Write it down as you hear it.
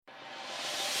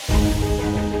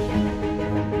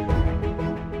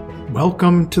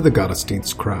Welcome to the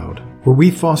Gottesdienst crowd, where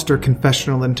we foster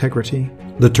confessional integrity,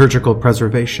 liturgical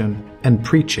preservation, and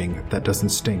preaching that doesn't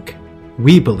stink.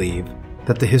 We believe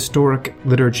that the historic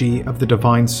liturgy of the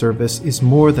divine service is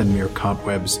more than mere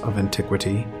cobwebs of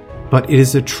antiquity, but it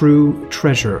is a true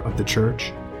treasure of the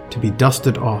Church, to be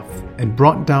dusted off and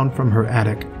brought down from her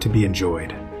attic to be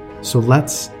enjoyed. So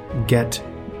let's get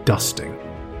dusting.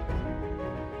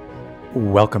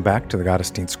 Welcome back to the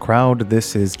Gottesdienst crowd.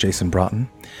 This is Jason Broughton.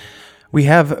 We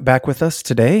have back with us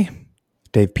today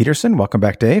Dave Peterson. Welcome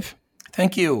back, Dave.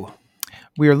 Thank you.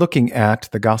 We are looking at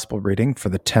the Gospel reading for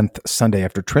the 10th Sunday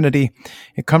after Trinity.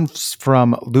 It comes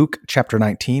from Luke chapter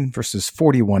 19, verses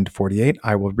 41 to 48.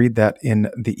 I will read that in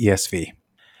the ESV.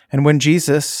 And when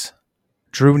Jesus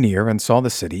drew near and saw the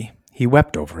city, he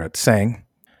wept over it, saying,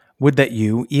 "Would that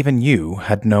you, even you,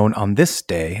 had known on this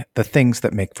day the things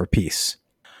that make for peace.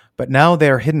 But now they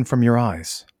are hidden from your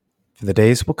eyes. For the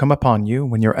days will come upon you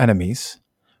when your enemies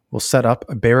will set up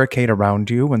a barricade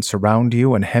around you and surround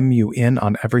you and hem you in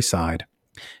on every side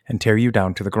and tear you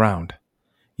down to the ground,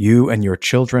 you and your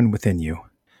children within you.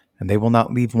 And they will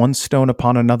not leave one stone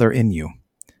upon another in you,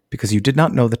 because you did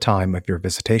not know the time of your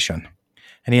visitation."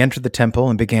 And he entered the temple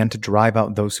and began to drive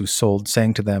out those who sold,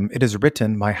 saying to them, "It is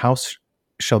written, my house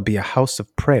shall be a house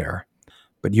of prayer,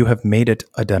 but you have made it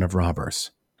a den of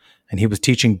robbers." And he was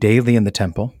teaching daily in the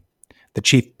temple. The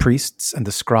chief priests and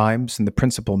the scribes and the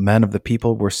principal men of the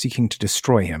people were seeking to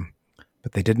destroy him,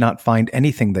 but they did not find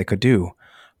anything they could do,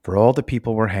 for all the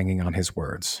people were hanging on his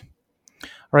words. All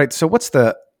right, so what's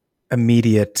the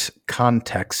immediate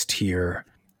context here?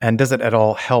 And does it at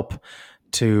all help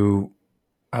to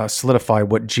solidify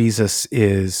what Jesus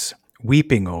is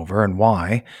weeping over and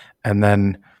why, and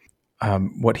then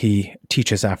what he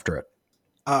teaches after it?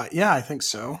 Yeah, I think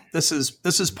so. This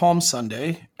is Palm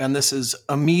Sunday, and this is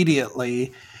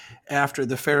immediately after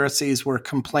the Pharisees were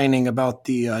complaining about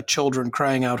the children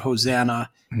crying out, "Hosanna."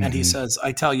 Mm-hmm. And he says,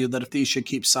 "I tell you that if these should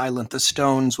keep silent, the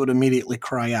stones would immediately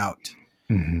cry out."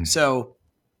 Mm-hmm. So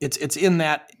it's in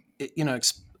that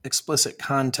explicit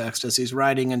context as he's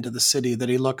riding into the city that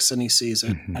he looks and he sees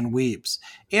it and weeps.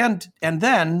 And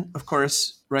then, of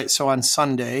course, right, so on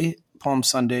Sunday, Palm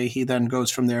Sunday, he then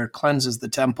goes from there, cleanses the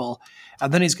temple,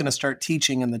 and then he's going to start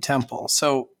teaching in the temple.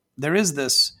 So there is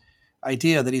this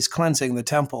idea that he's cleansing the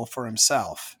temple for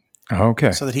himself.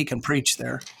 Okay. So that he can preach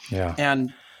there. Yeah.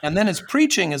 And then his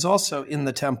preaching is also in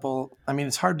the temple. I mean,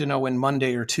 it's hard to know when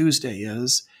Monday or Tuesday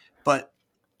is, but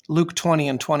Luke 20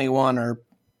 and 21 are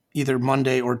either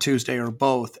Monday or Tuesday or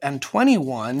both. And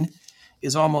 21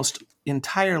 is almost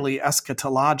entirely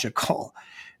eschatological,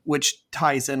 which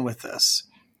ties in with this.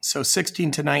 So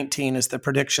 16 to 19 is the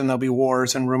prediction there'll be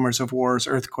wars and rumors of wars,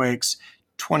 earthquakes.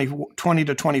 20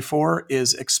 to 24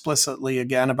 is explicitly,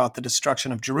 again, about the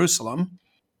destruction of Jerusalem.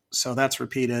 So that's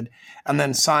repeated. And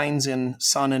then signs in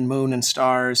sun and moon and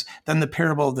stars. Then the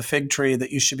parable of the fig tree, that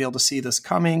you should be able to see this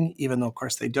coming, even though, of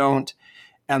course, they don't.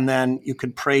 And then you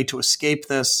could pray to escape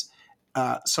this.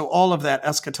 So all of that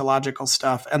eschatological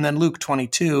stuff. And then Luke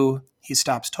 22, he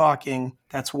stops talking.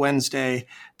 That's Wednesday.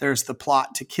 There's the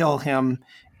plot to kill him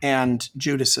and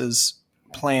Judas's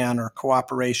plan or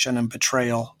cooperation and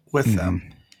betrayal with them.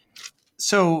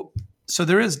 So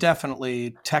there is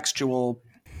definitely textual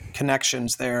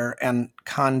connections there and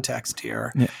context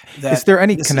here. Yeah. Is there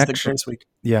any connection?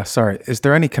 Is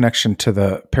there any connection to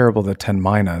the parable of the 10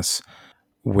 minas,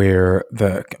 where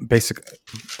the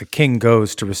king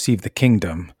goes to receive the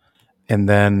kingdom and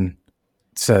then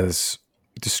says,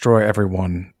 "Destroy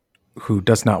everyone who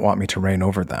does not want me to reign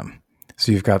over them"?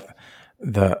 So you've got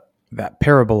that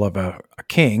parable of a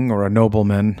king or a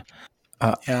nobleman,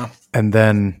 and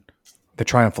then the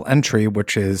triumphal entry,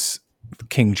 which is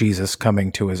King Jesus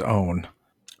coming to his own,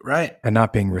 right, and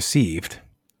not being received,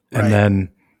 and then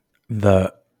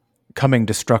the coming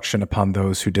destruction upon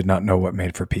those who did not know what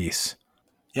made for peace.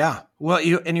 Yeah, well,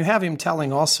 you have him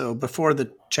telling also before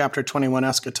the chapter 21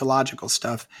 eschatological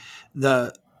stuff,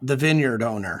 the vineyard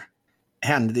owner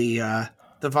and the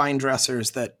vine dressers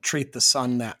that treat the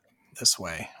son this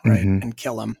way, right, and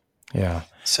kill him. Yeah.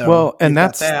 So well, and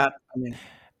that's that. I mean,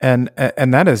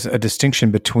 and that is a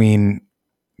distinction between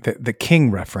the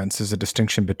king reference is a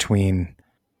distinction between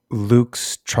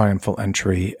Luke's triumphal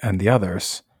entry and the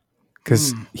others,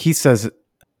 because he says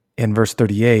in verse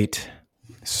 38,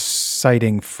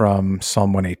 citing from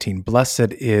Psalm 118,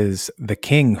 "Blessed is the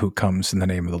King who comes in the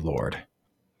name of the Lord."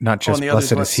 Not just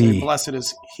blessed is he. Blessed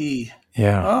is he.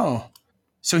 Yeah. Oh.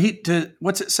 So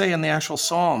what's it say in the actual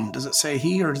psalm? Does it say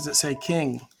he or does it say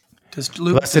king? Does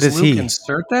Luke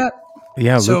insert that?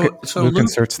 Yeah, Luke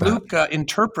inserts that. Luke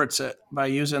interprets it by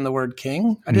using the word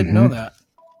king. I didn't know that.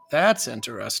 That's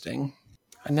interesting.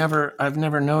 I've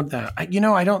never known that.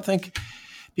 I don't think,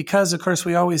 because of course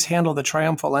we always handle the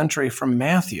triumphal entry from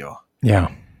Matthew.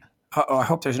 Yeah. Uh-oh, I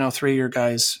hope there's no 3-year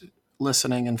guys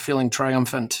listening and feeling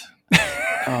triumphant.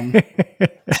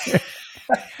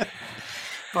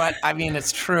 But I mean,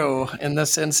 it's true in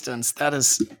this instance. That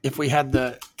is, if we had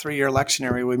the 3-year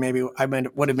lectionary, I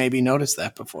would have maybe noticed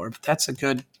that before. But that's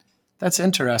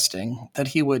interesting that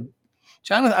he would.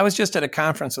 Jonathan, I was just at a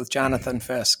conference with Jonathan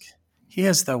Fisk. He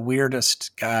is the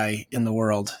weirdest guy in the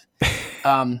world.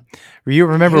 You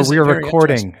remember we are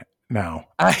recording now.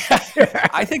 I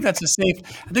think that's I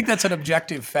think that's an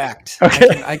objective fact.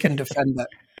 Okay. I can defend that.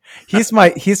 He's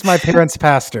my parents'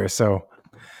 pastor, so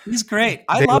he's great.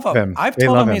 I love him. I've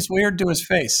told him he's weird to his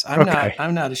face.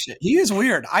 I'm not a shit. He is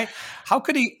weird. How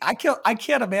could he? I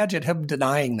can't imagine him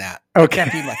denying that. Okay. I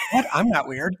can't be like, what? I'm not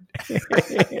weird.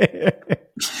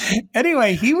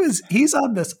 Anyway, he's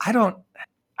on this.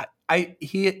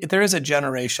 There is a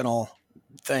generational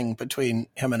thing between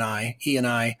he and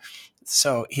I.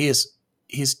 So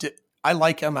I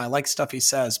like him. I like stuff he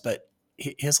says, but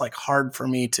he's like hard for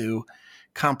me to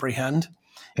comprehend.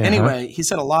 Uh-huh. Anyway, he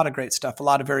said a lot of great stuff, a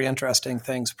lot of very interesting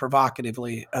things,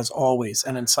 provocatively as always,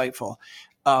 and insightful.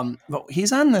 But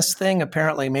he's on this thing,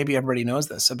 apparently, maybe everybody knows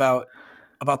this, about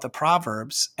the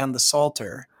Proverbs and the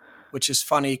Psalter, which is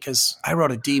funny because I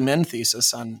wrote a D-Min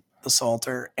thesis on the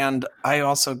Psalter, and I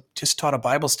also just taught a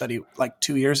Bible study like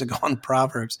 2 years ago on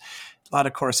Proverbs, a lot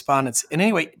of correspondence. And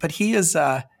anyway, but he is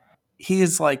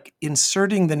like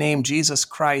inserting the name Jesus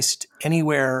Christ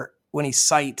anywhere when he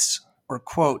cites or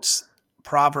quotes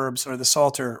Proverbs or the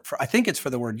Psalter. I think it's for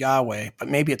the word Yahweh, but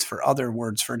maybe it's for other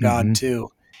words for God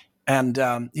too. And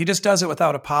he just does it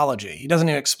without apology. He doesn't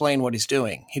even explain what he's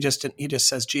doing. He just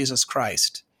says Jesus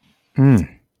Christ,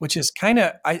 which is kind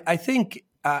of, I think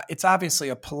it's obviously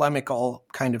a polemical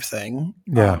kind of thing.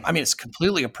 Yeah. I mean, it's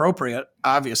completely appropriate.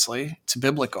 Obviously, it's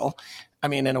biblical. I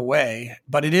mean, in a way,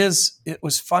 but it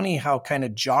was funny how kind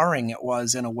of jarring it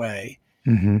was in a way,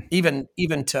 even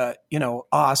to,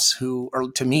 us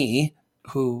or to me,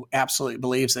 who absolutely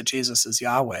believes that Jesus is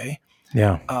Yahweh.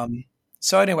 Yeah.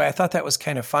 So anyway, I thought that was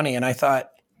kind of funny. And I thought,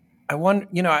 I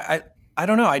don't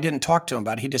know. I didn't talk to him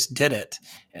about it. He just did it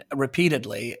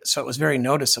repeatedly. So it was very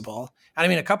noticeable. And I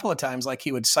mean, a couple of times, like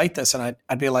he would cite this and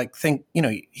I'd be like,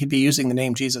 he'd be using the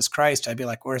name Jesus Christ. I'd be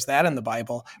like, where's that in the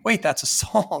Bible? Wait, that's a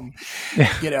Psalm,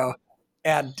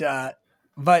 and,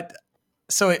 but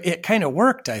so it kind of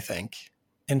worked, I think,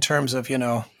 in terms of,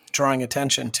 drawing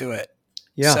attention to it.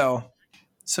 Yeah.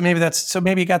 So maybe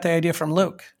he got the idea from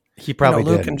Luke. He probably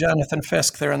Luke did. and Jonathan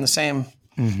Fisk, they're in the same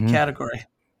category.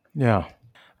 Yeah.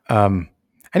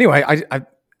 Anyway,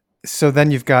 so then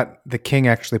you've got the king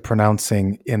actually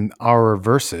pronouncing in our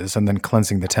verses and then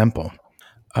cleansing the temple.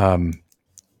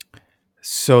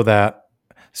 So that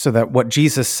what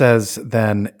Jesus says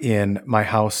then in my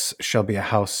house shall be a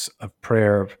house of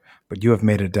prayer, but you have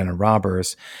made it a den of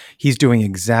robbers. He's doing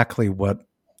exactly what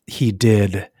he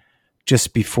did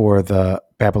just before the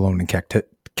Babylonian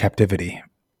captivity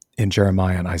in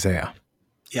Jeremiah and Isaiah.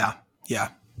 Yeah. Yeah.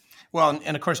 Well,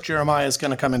 and of course, Jeremiah is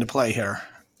going to come into play here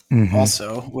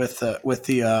also with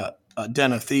the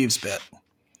den of thieves bit.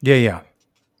 Yeah.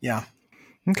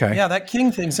 Okay. Yeah, that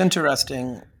king thing's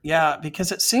interesting. Yeah,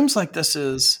 because it seems like this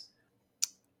is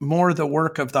more the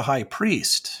work of the high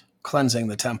priest cleansing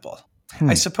the temple.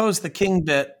 I suppose the king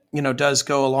bit, does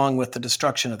go along with the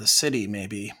destruction of the city,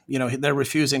 maybe. They're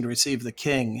refusing to receive the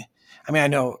king. I mean, I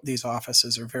know these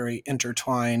offices are very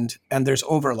intertwined and there's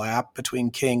overlap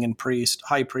between king and priest,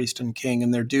 high priest and king,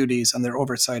 and their duties and their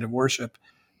oversight of worship.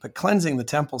 But cleansing the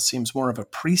temple seems more of a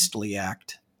priestly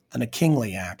act than a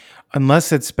kingly act.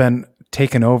 Unless it's been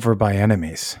taken over by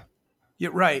enemies. Yeah,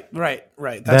 right.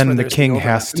 That's then the king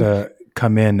has to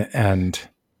come in and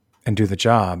do the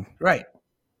job. Right.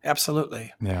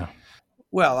 Absolutely. Yeah.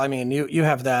 Well, I mean, you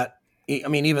have that. I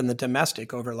mean, even the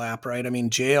domestic overlap, right? I mean,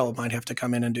 jail might have to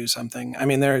come in and do something. I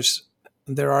mean, there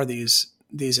are these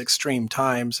extreme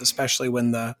times, especially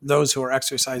when those who are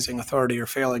exercising authority are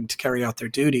failing to carry out their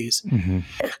duties.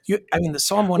 I mean, the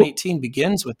Psalm 118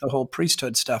 begins with the whole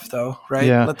priesthood stuff, though, right?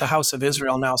 Yeah. Let the house of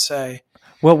Israel now say.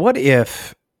 Well, what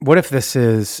if this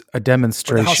is a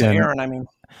demonstration? The house of Aaron, I mean,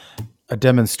 a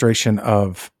demonstration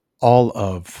of all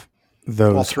of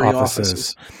those all three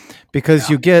offices. Because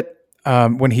you get.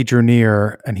 When he drew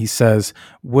near and he says,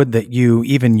 would that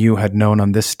even you had known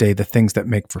on this day the things that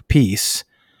make for peace.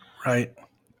 Right.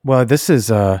 Well, this is,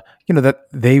 that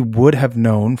they would have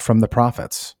known from the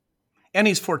prophets. And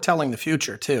he's foretelling the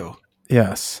future too.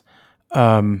 Yes.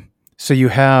 So you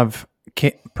have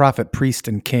prophet, priest,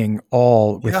 and king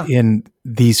all within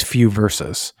these few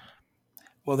verses.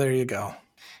 Well, there you go.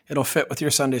 It'll fit with your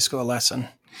Sunday school lesson.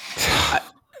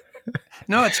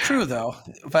 No, it's true though.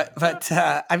 But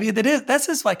I mean, this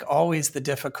is like always the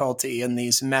difficulty in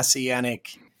these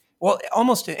messianic, well,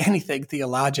 almost anything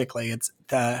theologically. It's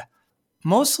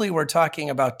mostly we're talking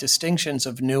about distinctions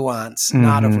of nuance,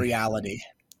 not of reality,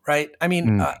 right? I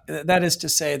mean, that is to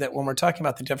say that when we're talking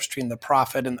about the difference between the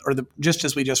prophet just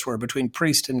as we just were between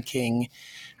priest and king,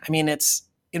 I mean, it's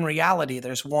in reality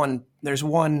there's one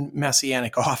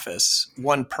messianic office,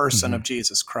 one person of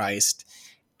Jesus Christ,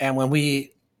 and when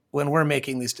we're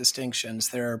making these distinctions,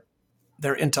 they're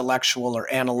intellectual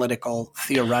or analytical,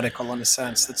 theoretical in a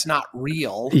sense that's not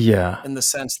real. Yeah. In the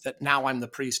sense that now I'm the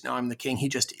priest, now I'm the king. He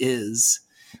just is.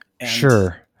 And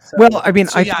sure. So, well, I mean,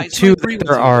 I yeah, think too that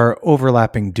there are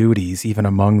overlapping duties even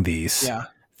among these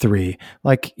three.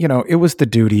 Like, it was the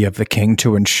duty of the king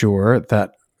to ensure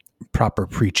that proper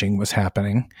preaching was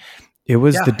happening. It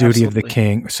was the duty of the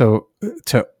king. So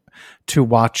to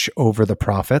watch over the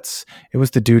prophets. It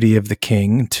was the duty of the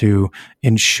king to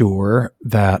ensure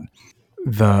that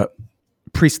the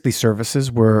priestly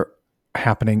services were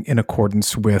happening in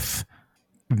accordance with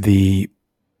the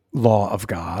law of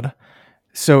God.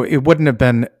 So it wouldn't have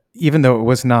been, even though it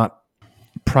was not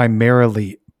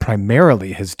primarily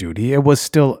his duty, it was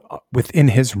still within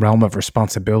his realm of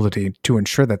responsibility to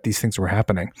ensure that these things were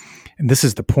happening. And this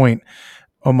is the point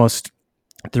almost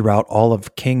throughout all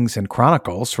of Kings and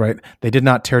Chronicles, right? They did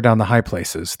not tear down the high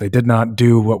places. They did not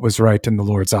do what was right in the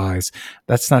Lord's eyes.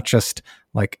 That's not just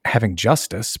like having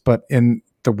justice, but in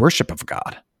the worship of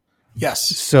God.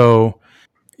 Yes. So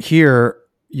here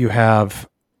you have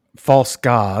false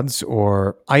gods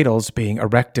or idols being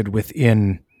erected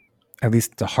within at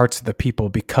least the hearts of the people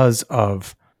because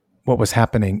of what was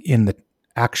happening in the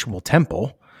actual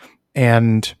temple.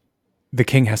 And the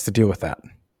king has to deal with that.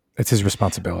 It's his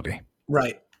responsibility.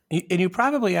 Right. And you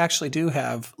probably actually do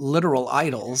have literal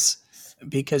idols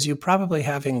because you probably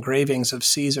have engravings of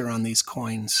Caesar on these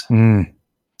coins.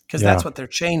 Because that's what they're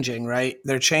changing, right?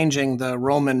 They're changing the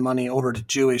Roman money over to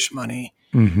Jewish money.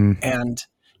 And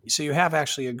so you have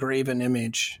actually a graven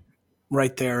image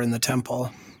right there in the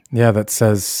temple. Yeah, that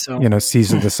says,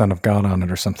 Caesar, the son of God on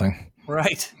it or something.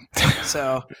 Right.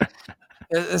 So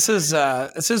this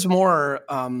is more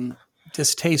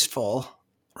distasteful,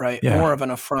 right? Yeah. More of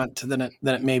an affront than it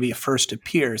maybe first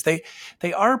appears.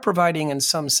 They are providing in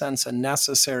some sense a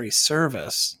necessary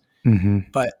service,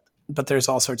 but there's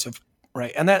all sorts of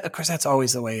right, and that of course that's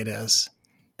always the way it is.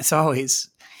 It's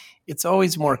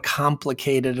always more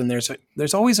complicated, and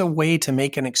there's always a way to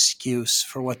make an excuse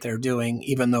for what they're doing,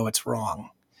 even though it's wrong.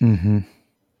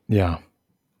 Yeah.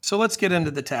 So let's get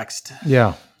into the text.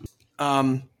 Yeah.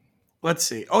 Let's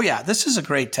see. Oh yeah, this is a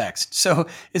great text. So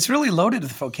it's really loaded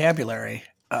with vocabulary.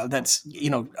 That's,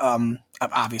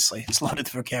 obviously it's loaded with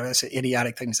vocabulary. It's an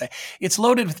idiotic thing to say. It's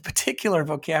loaded with particular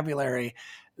vocabulary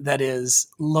that is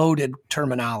loaded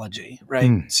terminology,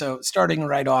 right? So starting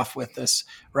right off with this,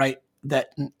 right, that,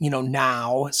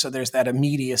 now, so there's that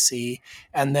immediacy.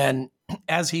 And then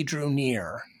as he drew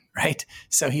near, right?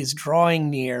 So he's drawing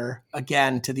near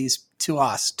again to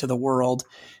us, to the world,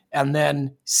 and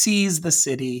then sees the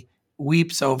city,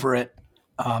 weeps over it,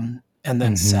 and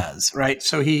then says, right?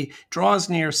 So he draws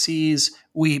near, sees,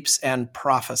 weeps, and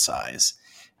prophesies.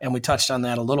 And we touched on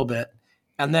that a little bit.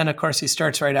 And then, of course, he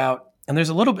starts right out. And there's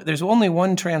only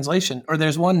one translation, or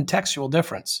there's one textual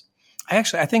difference. I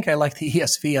think I like the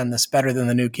ESV on this better than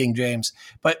the New King James.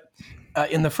 But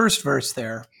in the first verse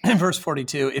there, in verse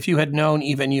 42, if you had known,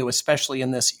 even you, especially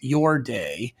in this your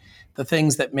day, the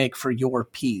things that make for your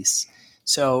peace.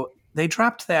 So they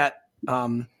dropped that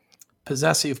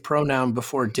possessive pronoun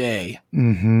before day.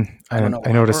 I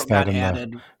noticed that in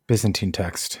the Byzantine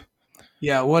text.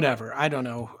 Yeah, whatever. I don't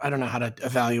know how to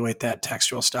evaluate that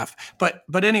textual stuff.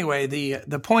 But anyway,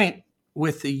 the point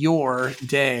with the your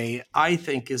day, I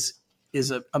think, is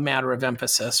a matter of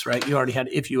emphasis, right? You already had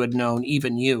if you had known,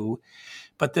 even you.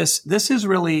 But this is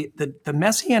really the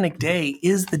Messianic day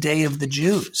is the day of the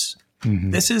Jews.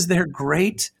 This is their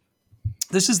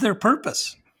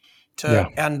purpose.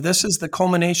 And this is the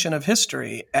culmination of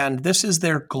history, and this is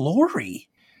their glory,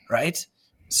 right?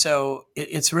 So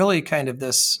it's really kind of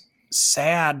this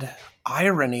sad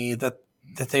irony that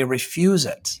they refuse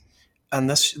it, and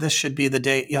this should be the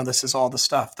day. This is all the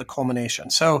stuff, the culmination.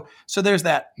 So there's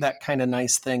that kind of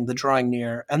nice thing, the drawing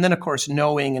near, and then of course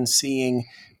knowing and seeing.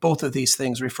 Both of these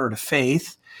things refer to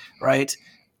faith, right?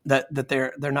 That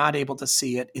they're not able to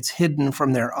see it; it's hidden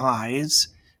from their eyes.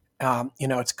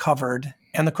 It's covered.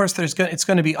 And of course, it's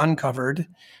going to be uncovered.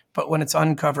 But when it's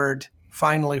uncovered,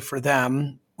 finally for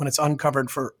them, when it's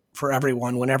uncovered for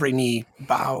everyone, when every knee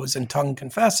bows and tongue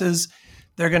confesses,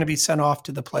 they're going to be sent off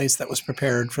to the place that was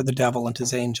prepared for the devil and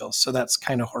his angels. So that's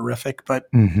kind of horrific, but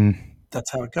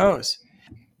that's how it goes.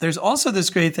 There's also this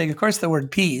great thing, of course, the word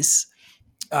peace,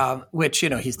 which,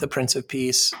 he's the Prince of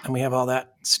Peace, and we have all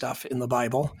that stuff in the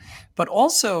Bible. But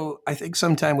also, I think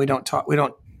sometimes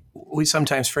we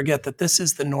sometimes forget that this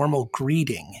is the normal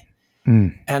greeting.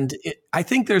 And I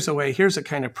think there's a way, here's a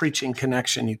kind of preaching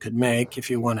connection you could make if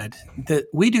you wanted, that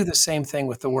we do the same thing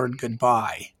with the word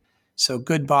goodbye. So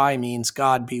goodbye means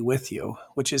God be with you,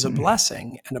 which is a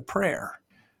blessing and a prayer.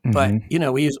 But,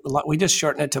 we just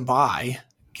shorten it to bye,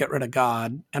 get rid of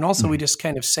God. And also we just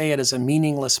kind of say it as a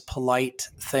meaningless, polite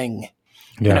thing.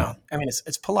 Yeah.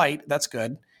 It's polite, that's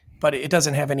good, but it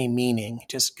doesn't have any meaning,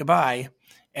 just goodbye.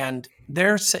 And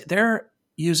they're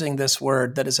using this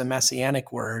word that is a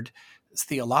messianic word, it's a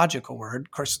theological word.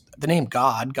 Of course, the name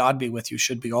God be with you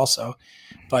should be also,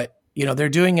 but they're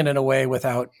doing it in a way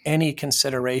without any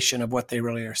consideration of what they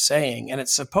really are saying. And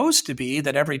it's supposed to be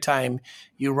that every time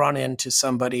you run into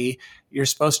somebody, you're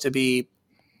supposed to be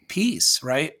peace,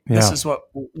 right? Yeah. This is what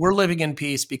we're living in,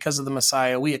 peace because of the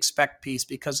Messiah. We expect peace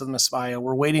because of the Messiah.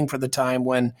 We're waiting for the time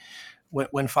when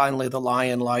finally the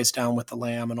lion lies down with the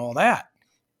lamb and all that.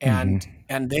 And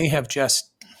they have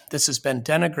this has been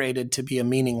denigrated to be a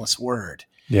meaningless word.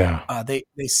 Yeah. They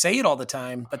say it all the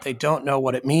time, but they don't know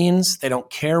what it means. They don't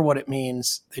care what it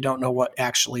means. They don't know what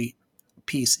actually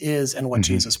peace is and what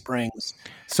Jesus brings.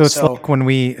 So it's like when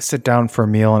we sit down for a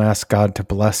meal and ask God to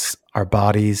bless our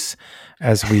bodies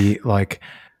as we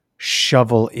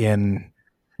shovel in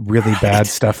really bad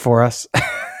stuff for us.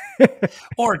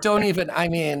 Or don't even, I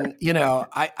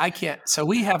can't. So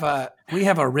we have a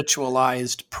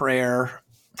ritualized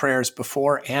prayers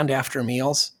before and after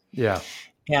meals. Yeah.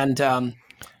 And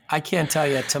I can't tell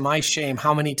you, to my shame,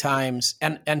 how many times,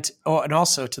 and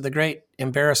also to the great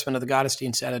embarrassment of the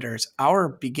Gottesdienst editors, our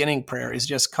beginning prayer is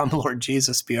just, "Come, Lord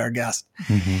Jesus, be our guest."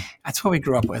 That's what we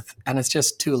grew up with, and it's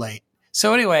just too late.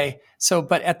 So anyway,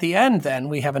 but at the end, then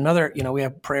we have another, we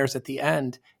have prayers at the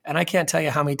end, and I can't tell you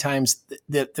how many times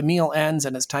the meal ends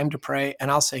and it's time to pray, and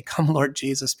I'll say, "Come, Lord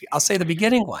Jesus," I'll say the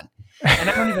beginning one.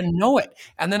 And I don't even know it.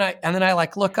 And then I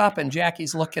look up and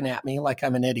Jackie's looking at me like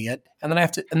I'm an idiot. And then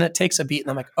and it takes a beat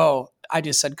and I'm like, oh, I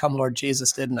just said, "Come, Lord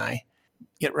Jesus," didn't I?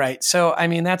 Get right. So,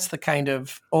 that's the kind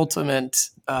of ultimate,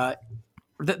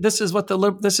 this is what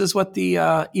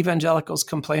the evangelicals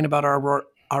complain about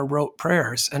our rote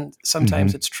prayers. And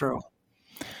sometimes it's true.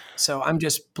 So I'm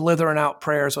just blithering out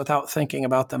prayers without thinking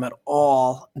about them at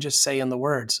all, just saying the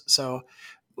words. So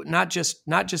not just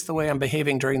the way I'm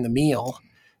behaving during the meal,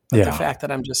 but the fact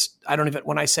that I don't even,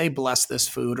 when I say bless this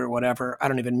food or whatever, I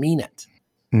don't even mean it.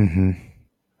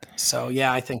 So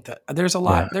I think that there's a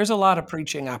lot of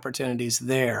preaching opportunities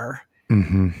there.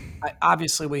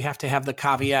 Obviously we have to have the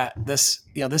caveat. This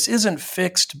isn't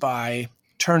fixed by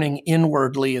turning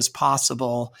inwardly as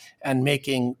possible and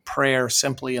making prayer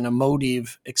simply an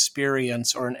emotive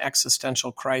experience or an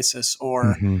existential crisis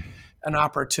or an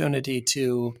opportunity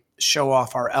to show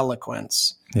off our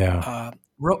eloquence.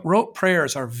 Rote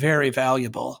prayers are very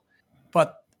valuable,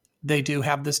 but they do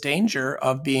have this danger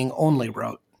of being only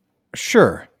rote.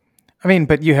 Sure.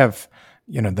 But you have,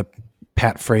 the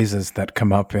pat phrases that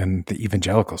come up in the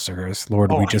evangelical circles.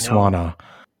 Lord, we just want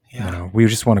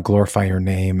to glorify your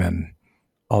name and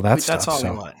all that stuff. That's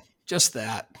all we want. Just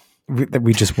that.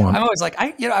 We just want. I'm always like,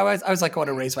 I want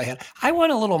to raise my hand. I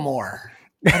want a little more.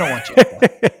 I don't want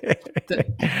you.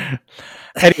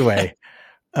 Anyway,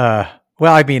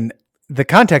 the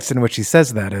context in which he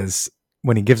says that is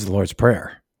when he gives the Lord's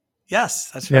Prayer. Yes,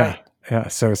 that's right. Yeah.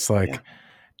 So it's like,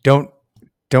 don't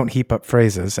heap up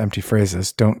phrases, empty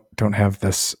phrases. Don't have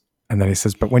this. And then he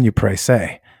says, but when you pray,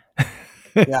 say.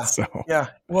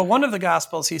 Well, one of the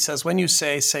Gospels, he says, when you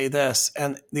say this.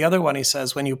 And the other one, he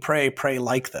says, when you pray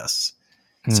like this.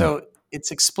 So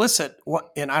it's explicit,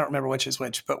 and I don't remember which is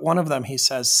which, but one of them, he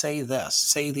says, say this,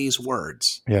 say these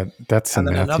words. Yeah, that's in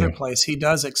Matthew. And then another place, he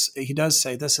does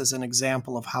say this is an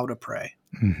example of how to pray.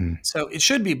 So it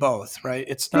should be both, right?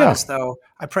 It's not as though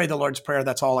I pray the Lord's Prayer,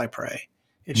 that's all I pray.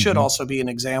 It should also be an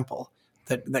example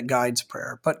that guides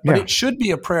prayer. But it should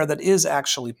be a prayer that is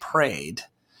actually prayed.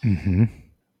 Yeah.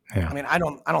 I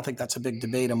don't think that's a big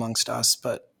debate amongst us,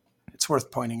 but it's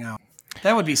worth pointing out.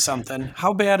 That would be something.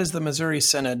 How bad is the Missouri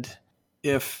Synod?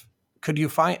 Could you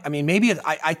find? Maybe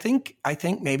I think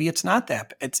maybe it's not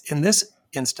that. It's in this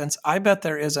instance. I bet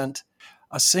there isn't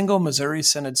a single Missouri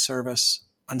Synod service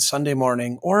on Sunday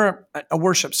morning or a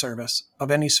worship service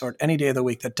of any sort, any day of the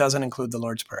week that doesn't include the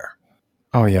Lord's Prayer.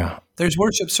 Oh yeah. There's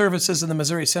worship services in the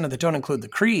Missouri Synod that don't include the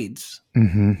creeds,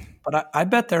 but I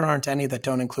bet there aren't any that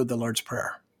don't include the Lord's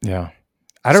Prayer. Yeah,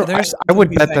 I would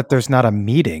bet that there's not a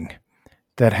meeting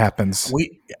that happens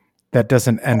We that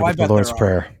doesn't end I with the bet there Lord's are.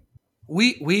 Prayer?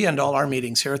 We end all our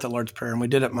meetings here at the Lord's Prayer, and we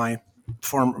did at my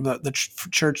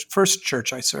first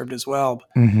church I served as well.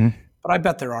 Mm-hmm. But I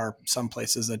bet there are some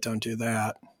places that don't do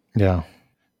that. Yeah.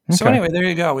 Okay. So anyway, there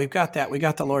you go. We've got that. We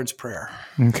got the Lord's Prayer.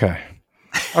 Okay.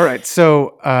 All right.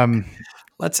 So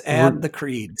let's add the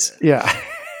creeds. Yeah.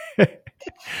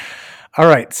 All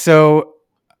right. So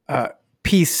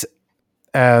peace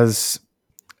as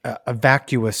a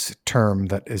vacuous term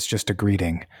that is just a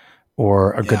greeting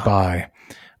or a goodbye,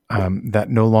 that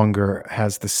no longer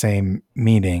has the same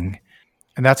meaning.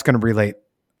 And that's going to relate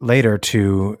later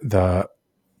to the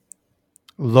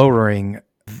lowering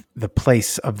the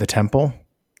place of the temple.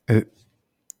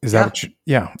 Is that what you...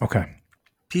 Yeah. Okay.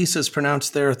 Peace is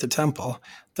pronounced there at the temple.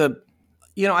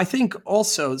 I think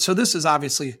also, so this is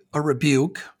obviously a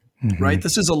rebuke, right?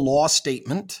 This is a law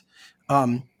statement.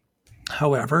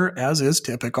 However, as is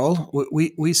typical,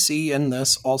 we see in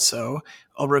this also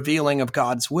a revealing of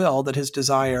God's will, that his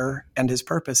desire and his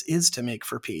purpose is to make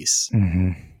for peace,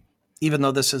 even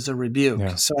though this is a rebuke.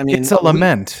 Yeah. So, I mean, it's a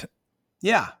lament.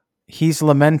 He's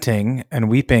lamenting and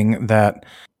weeping that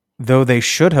though they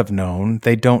should have known,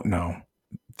 they don't know.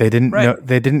 They didn't know.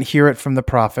 They didn't hear it from the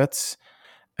prophets,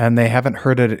 and they haven't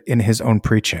heard it in his own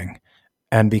preaching.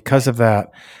 And because of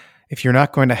that, if you're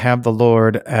not going to have the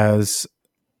Lord as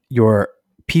your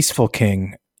peaceful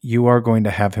king, you are going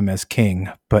to have him as king,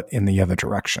 but in the other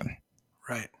direction.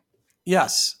 Right.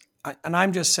 Yes. And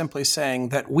I'm just simply saying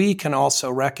that we can also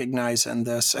recognize in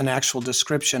this an actual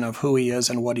description of who he is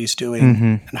and what he's doing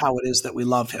and how it is that we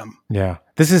love him. Yeah.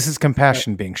 This is his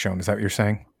compassion being shown. Is that what you're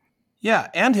saying? Yeah.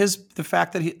 And the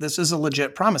fact that this is a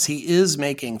legit promise. He is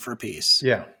making for peace.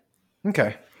 Yeah.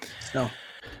 Okay. So,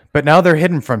 but now they're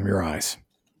hidden from your eyes.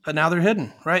 But now they're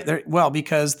hidden, right?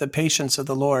 Because the patience of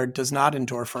the Lord does not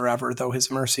endure forever, though his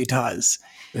mercy does.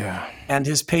 Yeah. And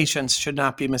his patience should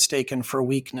not be mistaken for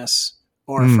weakness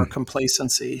or for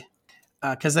complacency,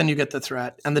 because then you get the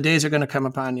threat, and the days are going to come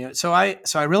upon you. So I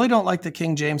really don't like the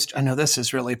King James. I know this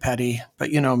is really petty, but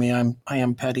you know me, I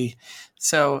am petty.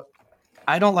 So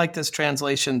I don't like this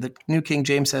translation. The New King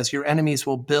James says, "Your enemies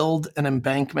will build an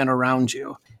embankment around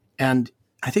you," and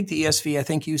I think the ESV. I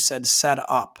think you said "set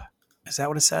up." Is that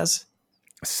what it says?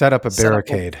 Set up a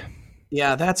barricade.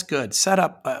 Yeah, that's good. Set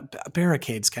up a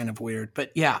barricade's kind of weird,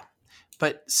 but yeah.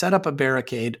 But set up a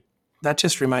barricade. That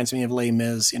just reminds me of Les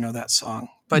Mis, that song.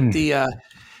 But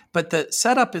the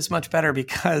setup is much better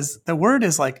because the word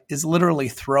is literally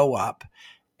throw up.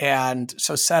 And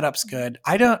so setup's good.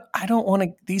 I don't want to,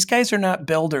 these guys are not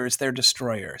builders, they're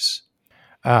destroyers.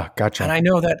 Ah, gotcha. And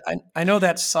I know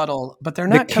that's subtle, but they're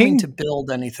not coming to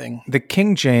build anything. The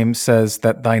King James says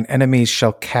that thine enemies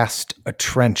shall cast a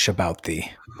trench about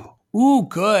thee. Ooh,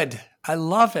 good. I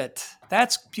love it.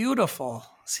 That's beautiful.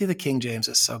 See, the King James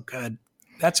is so good.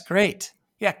 That's great.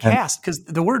 Yeah, cast, because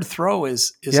the word throw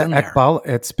is in there.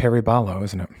 It's peribalo,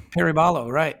 isn't it?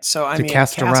 Peribalo, right. So,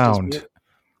 cast around.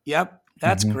 Yep,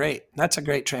 that's great. That's a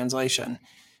great translation.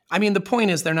 I mean, the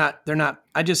point is they're not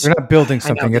building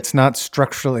something. It's not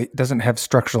structurally, it doesn't have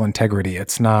structural integrity.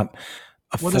 It's not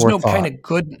a forethought. There's no kind of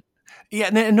good.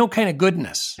 Yeah, no kind of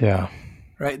goodness. Yeah.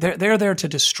 Right. They're there to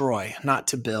destroy, not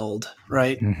to build.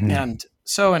 Right. And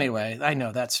so anyway, I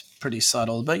know that's pretty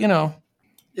subtle, but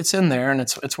it's in there and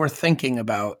it's worth thinking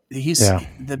about.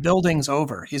 The building's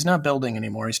over. He's not building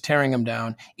anymore. He's tearing them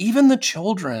down. Even the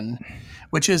children,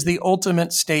 which is the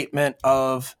ultimate statement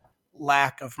of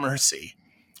lack of mercy.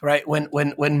 Right?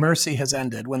 When mercy has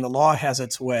ended, when the law has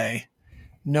its way,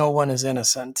 no one is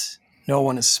innocent, no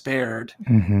one is spared,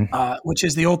 which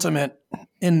is the ultimate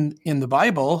in the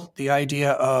Bible, the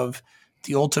idea of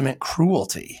the ultimate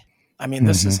cruelty. I mean,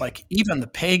 this is like even the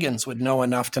pagans would know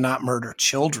enough to not murder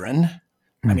children.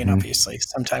 I mean, obviously,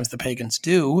 sometimes the pagans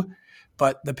do,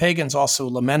 but the pagans also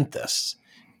lament this.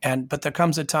 But there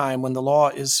comes a time when the law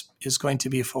is going to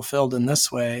be fulfilled in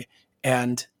this way.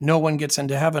 And no one gets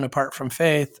into heaven apart from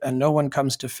faith, and no one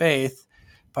comes to faith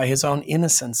by his own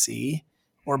innocency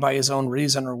or by his own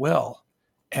reason or will.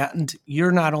 And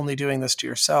you're not only doing this to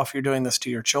yourself, you're doing this to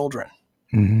your children.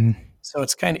 So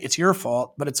it's your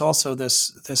fault, but it's also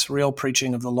this real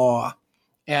preaching of the law.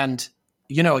 And,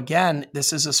 again,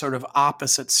 this is a sort of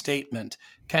opposite statement,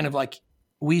 kind of like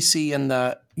we see in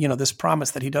this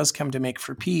promise that he does come to make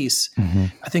for peace.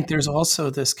 I think there's also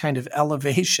this kind of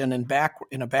elevation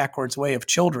in a backwards way of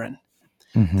children,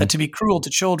 that to be cruel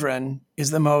to children is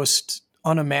the most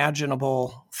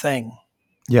unimaginable thing.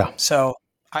 Yeah. So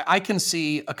I can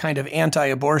see a kind of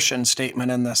anti-abortion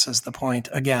statement in this as the point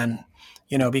again,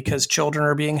 because children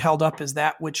are being held up as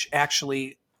that which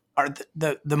actually are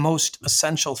the most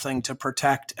essential thing to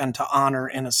protect and to honor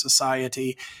in a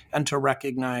society and to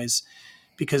recognize,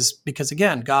 because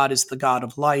again, God is the God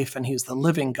of life, and he's the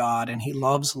living God, and he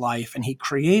loves life, and he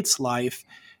creates life,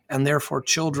 and therefore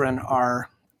children are,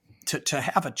 to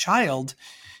have a child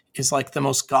is like the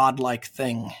most godlike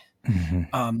thing,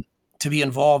 to be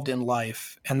involved in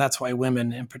life. And that's why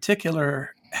women in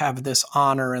particular have this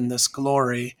honor and this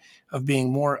glory of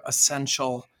being more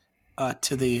essential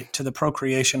to the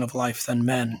procreation of life than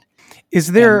men.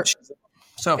 Is there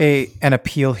so an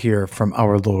appeal here from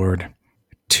our Lord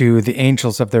to the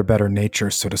angels of their better nature,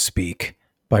 so to speak,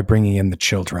 by bringing in the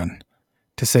children,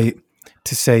 to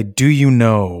say, do you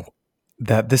know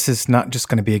that this is not just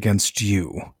going to be against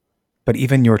you, but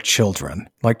even your children,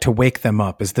 like to wake them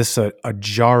up? Is this a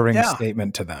jarring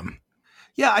statement to them?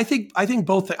 Yeah, I think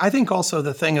both. I think also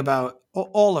the thing about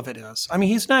all of it is, I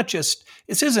mean, this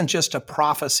isn't just a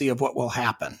prophecy of what will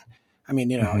happen. I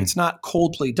mean, it's not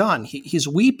coldly done. He's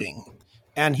weeping,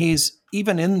 and he's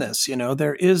even in this,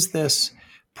 there is this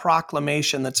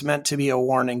proclamation that's meant to be a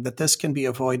warning that this can be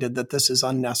avoided, that this is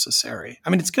unnecessary. I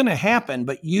mean, it's going to happen,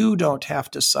 but you don't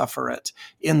have to suffer it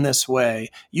in this way.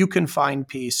 You can find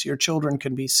peace. Your children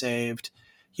can be saved.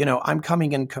 I'm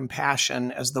coming in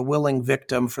compassion as the willing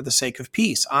victim for the sake of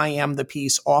peace. I am the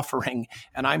peace offering,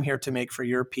 and I'm here to make for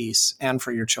your peace and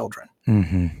for your children.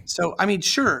 So, I mean,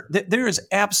 sure, there is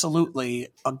absolutely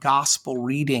a gospel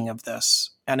reading of this,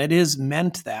 and it is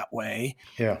meant that way,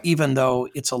 even though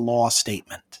it's a law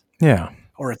statement. Yeah.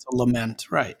 Or it's a lament,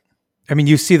 right? I mean,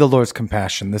 you see the Lord's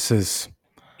compassion. This is...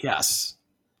 Yes.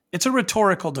 It's a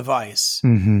rhetorical device.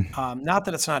 Not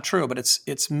that it's not true, but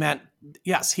it's meant.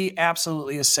 Yes, he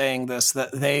absolutely is saying this,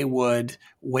 that they would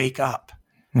wake up,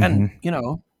 and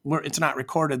it's not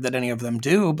recorded that any of them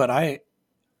do, but I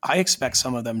expect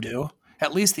some of them do.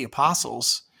 At least the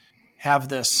apostles have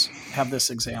this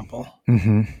example.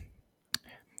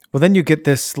 Well, then you get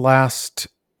this last.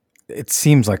 It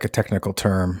seems like a technical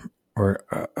term or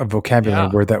a vocabulary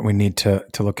word that we need to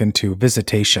look into: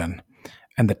 visitation.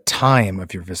 And the time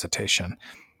of your visitation.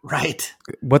 Right.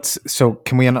 So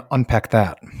can we unpack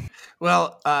that?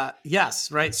 Well,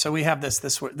 yes, right. So we have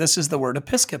this word. This is the word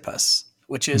episcopus,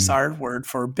 which is our word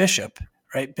for bishop,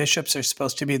 right? Bishops are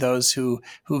supposed to be those who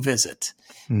visit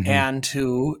and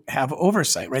who have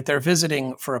oversight, right? They're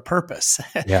visiting for a purpose.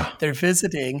 Yeah. They're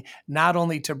visiting not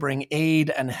only to bring aid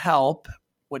and help,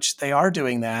 which they are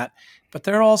doing that, but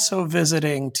they're also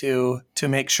visiting to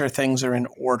make sure things are in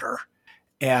order.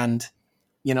 And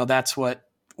that's what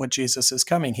Jesus is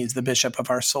coming. He's the bishop of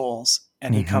our souls,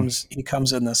 and he comes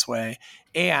in this way.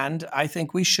 And I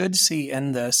think we should see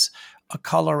in this a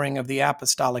coloring of the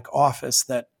apostolic office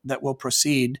that will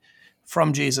proceed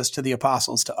from Jesus to the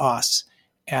apostles to us,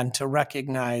 and to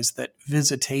recognize that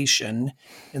visitation,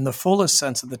 in the fullest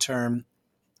sense of the term,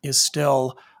 is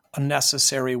still a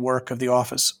necessary work of the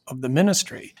office of the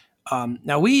ministry.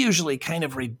 Now, we usually kind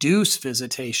of reduce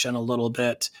visitation a little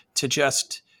bit to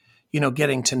just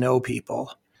getting to know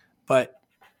people. But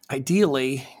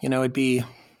ideally, it'd be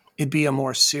a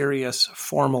more serious,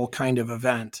 formal kind of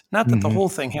event. Not that the whole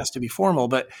thing has to be formal,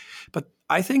 but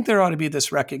I think there ought to be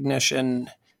this recognition.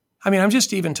 I mean, I'm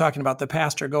just even talking about the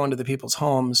pastor going to the people's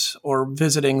homes or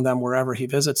visiting them wherever he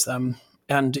visits them.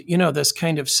 And, this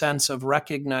kind of sense of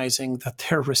recognizing that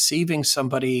they're receiving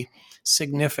somebody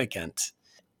significant.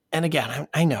 And again,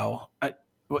 I know,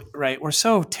 right? We're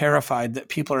so terrified that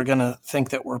people are going to think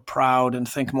that we're proud and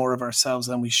think more of ourselves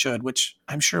than we should, which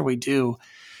I'm sure we do.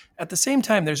 At the same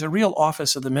time, there's a real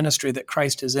office of the ministry that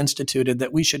Christ has instituted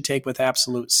that we should take with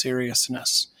absolute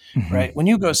seriousness, right? When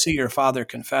you go see your father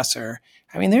confessor,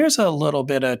 I mean, there's a little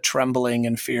bit of trembling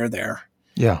and fear there,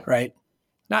 right?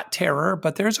 Not terror,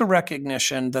 but there's a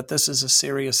recognition that this is a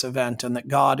serious event and that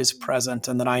God is present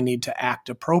and that I need to act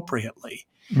appropriately.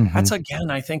 That's,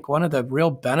 again, I think one of the real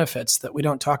benefits that we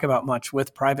don't talk about much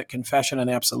with private confession and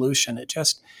absolution. It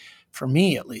just, for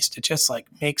me at least, it just like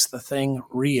makes the thing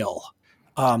real.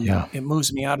 It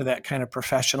moves me out of that kind of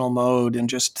professional mode and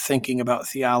just thinking about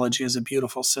theology as a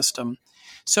beautiful system.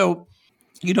 So,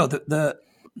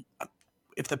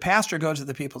 if the pastor goes to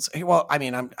the people and say, well, I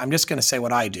mean, I'm just going to say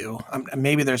what I do.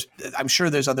 I'm sure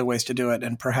there's other ways to do it,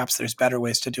 and perhaps there's better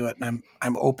ways to do it, and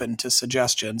I'm open to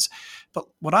suggestions. But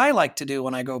what I like to do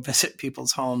when I go visit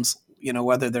people's homes,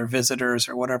 whether they're visitors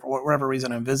or whatever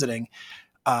reason I'm visiting,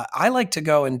 I like to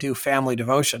go and do family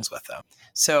devotions with them.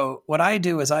 So what I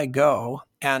do is I go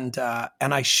and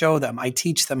I show them, I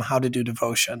teach them how to do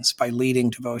devotions by leading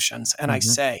devotions. And I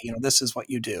say, this is what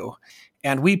you do.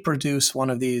 And we produce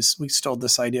one of these, we stole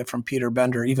this idea from Peter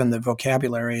Bender, even the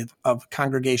vocabulary of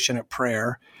congregation at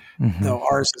prayer, though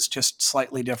ours is just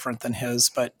slightly different than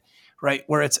his. But right?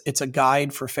 Where it's a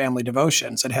guide for family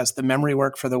devotions. It has the memory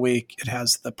work for the week. It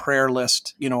has the prayer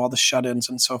list, all the shut-ins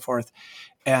and so forth.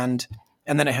 And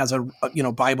then it has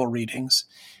Bible readings.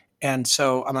 And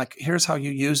so I'm like, here's how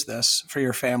you use this for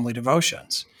your family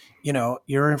devotions.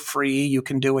 You're free, you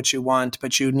can do what you want,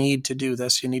 but you need to do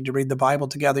this. You need to read the Bible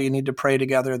together. You need to pray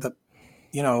together. The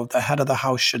head of the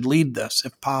house should lead this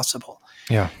if possible.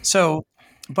 Yeah. So,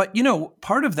 but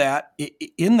part of that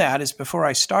in that is before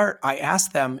I start, I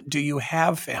ask them, do you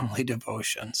have family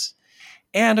devotions?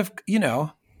 And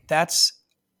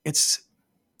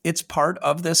it's part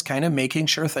of this kind of making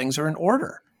sure things are in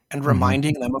order and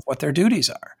reminding them of what their duties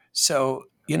are. So,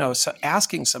 so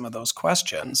asking some of those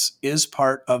questions is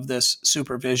part of this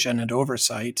supervision and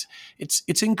oversight.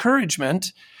 It's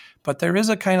encouragement, but there is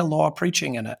a kind of law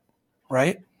preaching in it,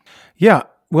 right? Yeah.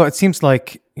 Well, it seems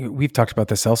like we've talked about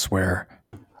this elsewhere,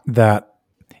 that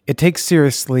it takes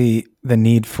seriously the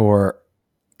need for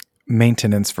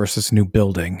maintenance versus new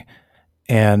building.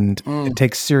 And it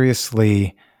takes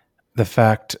seriously the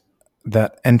fact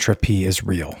that entropy is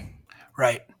real.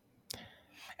 Right.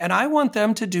 And I want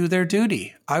them to do their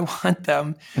duty. I want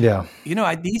them,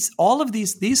 these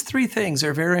three things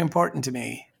are very important to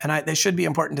me, and they should be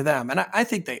important to them. And I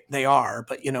think they are,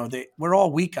 but we're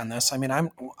all weak on this. I mean, I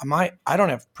don't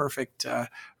have perfect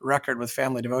record with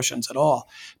family devotions at all,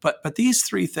 but these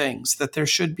three things, that there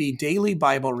should be daily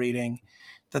Bible reading,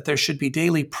 that there should be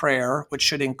daily prayer, which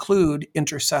should include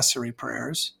intercessory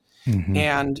prayers,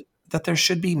 and that there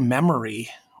should be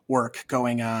memory work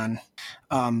going on.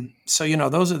 So,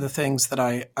 those are the things that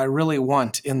I really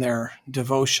want in their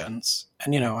devotions.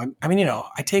 And,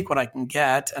 I take what I can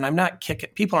get, and I'm not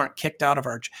people aren't kicked out of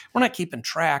we're not keeping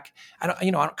track. I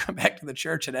don't come back to the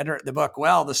church and enter the book.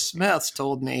 Well, the Smiths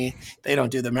told me they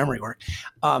don't do the memory work.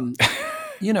 But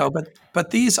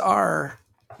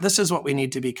this is what we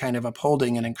need to be kind of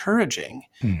upholding and encouraging,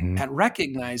 and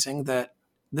recognizing that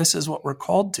this is what we're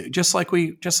called to. Just like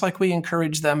we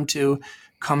encourage them to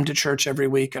come to church every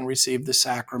week and receive the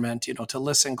sacrament, to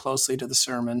listen closely to the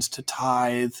sermons, to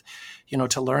tithe,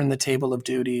 to learn the table of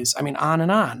duties. I mean, on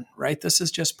and on, right? This is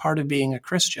just part of being a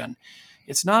Christian.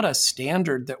 It's not a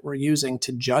standard that we're using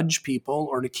to judge people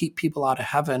or to keep people out of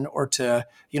heaven or to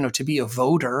be a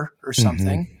voter or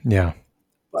something. Yeah.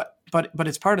 But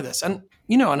it's part of this. And,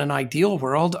 in an ideal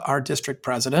world, our district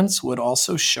presidents would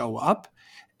also show up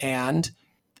and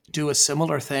do a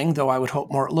similar thing, though I would hope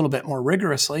a little bit more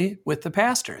rigorously with the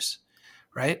pastors,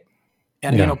 right?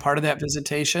 And part of that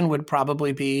visitation would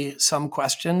probably be some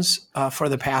questions for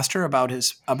the pastor about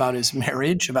his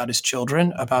marriage, about his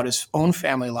children, about his own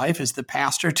family life. Is the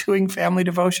pastor doing family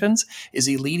devotions? Is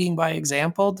he leading by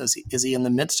example? Is he in the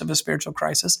midst of a spiritual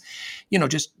crisis?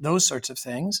 Just those sorts of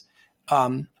things.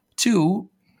 To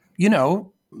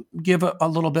give a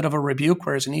little bit of a rebuke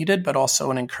where is needed, but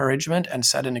also an encouragement and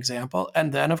set an example.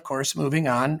 And then, of course, moving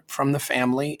on from the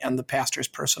family and the pastor's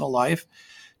personal life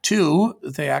to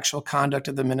the actual conduct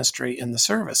of the ministry in the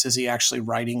service. Is he actually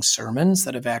writing sermons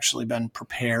that have actually been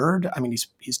prepared? I mean,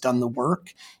 he's done the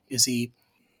work. Is he,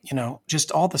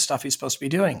 just all the stuff he's supposed to be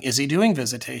doing? Is he doing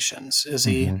visitations? Is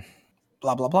he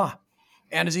blah, blah, blah?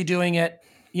 And is he doing it?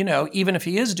 Even if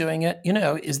he is doing it,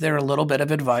 is there a little bit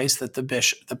of advice that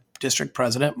the district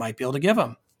president might be able to give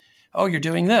him? Oh, you're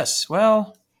doing this.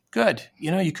 Well, good.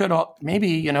 You could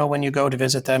maybe, when you go to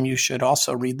visit them, you should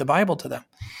also read the Bible to them,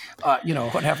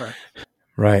 whatever.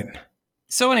 Right.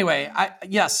 So anyway,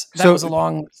 that was a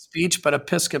long speech, but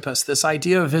Episcopus, this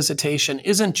idea of visitation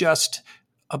isn't just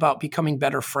about becoming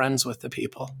better friends with the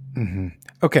people.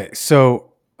 Okay.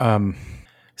 So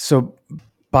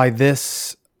by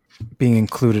this being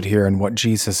included here in what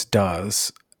Jesus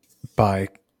does by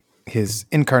his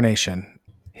incarnation,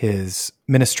 his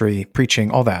ministry,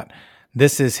 preaching, all that,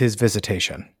 this is his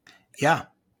visitation. Yeah.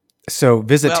 So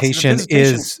visitation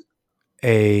is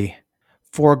a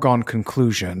foregone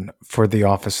conclusion for the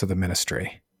office of the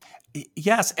ministry.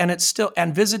 Yes,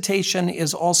 and visitation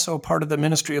is also part of the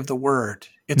ministry of the word.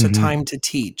 It's a time to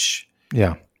teach.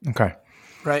 Yeah. Okay.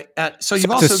 Right. So you've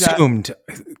also assumed,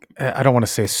 I don't want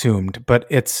to say assumed, but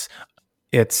it's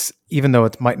even though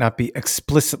it might not be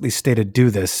explicitly stated,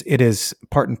 do this, it is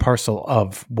part and parcel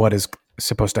of what is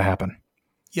supposed to happen.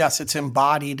 Yes, it's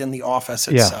embodied in the office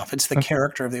itself. Yeah. It's the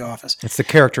character of the office. It's the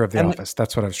character of the office.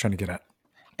 That's what I was trying to get at.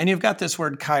 And you've got this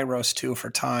word kairos too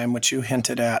for time, which you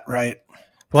hinted at, right?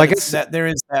 Well, I guess that there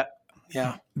is that.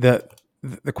 Yeah. The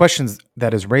questions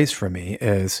that is raised for me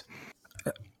is,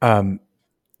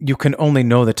 you can only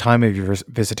know the time of your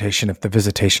visitation if the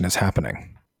visitation is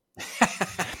happening.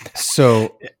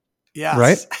 So,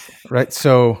 yes. Right.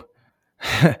 So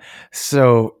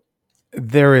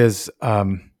there is,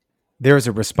 there is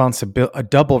a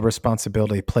double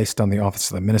responsibility placed on the office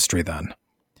of the ministry then.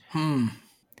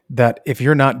 That if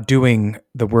you're not doing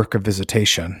the work of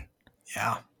visitation,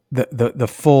 the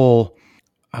full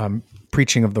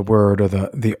preaching of the word or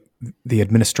the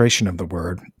administration of the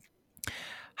word,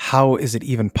 how is it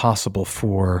even possible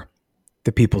for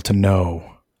the people to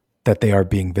know that they are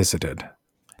being visited?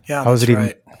 Yeah, how is that's it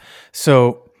right. even?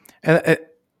 So,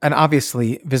 and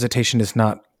obviously, visitation is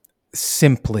not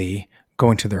simply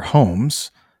going to their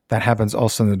homes. That happens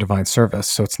also in the divine service.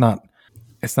 So it's not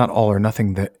all or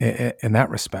nothing in that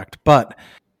respect. But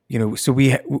so we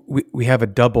have a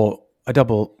double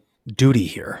duty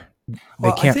here.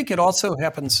 Well, I think it also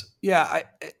happens. Yeah,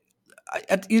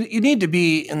 you need to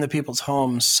be in the people's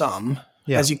homes some,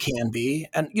 as you can be,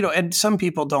 and and some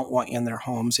people don't want you in their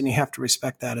homes, and you have to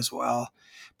respect that as well.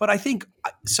 But I think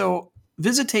so.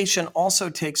 Visitation also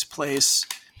takes place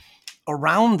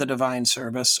around the divine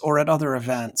service or at other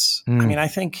events. I mean, I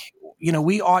think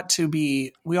we ought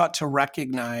to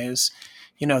recognize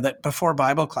that before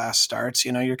Bible class starts,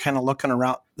 you're kind of looking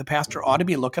around. The pastor ought to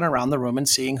be looking around the room and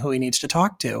seeing who he needs to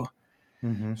talk to.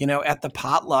 At the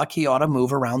potluck, he ought to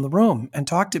move around the room and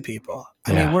talk to people.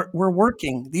 I mean, we're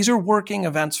working. These are working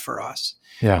events for us.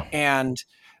 Yeah. And,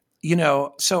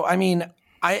 so, I mean,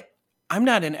 I'm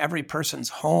not in every person's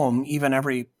home,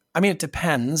 it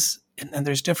depends. And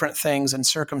there's different things and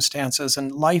circumstances,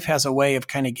 and life has a way of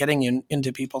kind of getting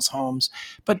into people's homes.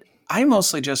 But I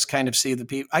mostly just kind of see the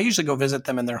people. I usually go visit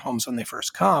them in their homes when they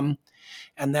first come.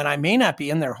 And then I may not be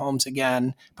in their homes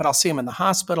again, but I'll see them in the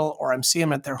hospital, or I'm seeing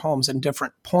them at their homes in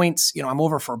different points. I'm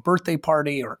over for a birthday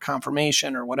party or a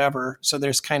confirmation or whatever. So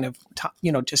there's kind of,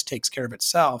 just takes care of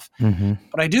itself.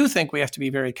 But I do think we have to be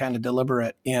very kind of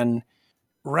deliberate in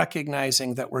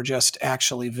recognizing that we're just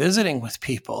actually visiting with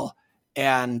people.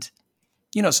 And,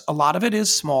 a lot of it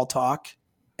is small talk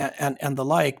and the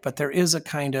like, but there is a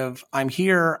kind of, I'm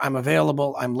here, I'm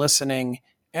available, I'm listening,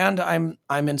 and I'm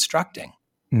instructing.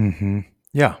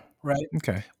 Yeah. Right.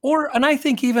 Okay. And I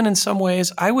think even in some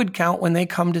ways, I would count when they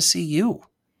come to see you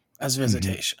as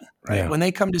visitation, right? Yeah. When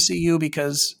they come to see you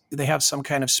because they have some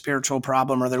kind of spiritual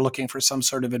problem or they're looking for some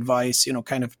sort of advice,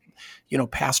 kind of,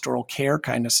 pastoral care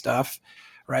kind of stuff,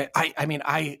 right?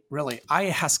 I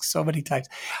ask so many times.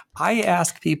 I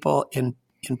ask people in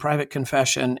private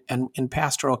confession and in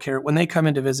pastoral care, when they come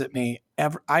in to visit me,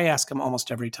 I ask them almost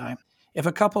every time. If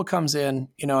a couple comes in,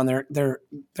 and they're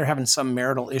having some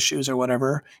marital issues or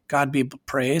whatever, God be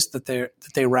praised that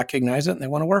they recognize it and they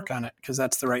want to work on it because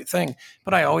that's the right thing.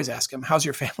 But I always ask them, "How's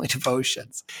your family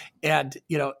devotions?" And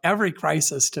every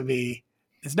crisis to me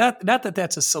is not that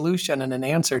that's a solution and an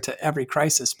answer to every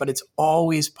crisis, but it's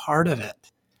always part of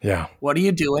it. Yeah. What are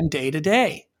you doing day to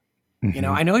day?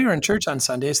 I know you're in church on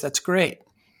Sundays. That's great,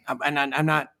 and I'm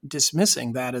not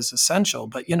dismissing that as essential.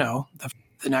 But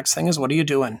the next thing is, what are you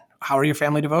doing? How are your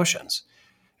family devotions?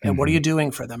 And what are you doing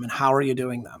for them? And how are you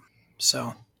doing them?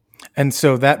 So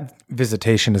that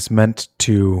visitation is meant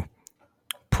to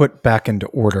put back into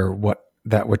order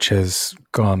that which has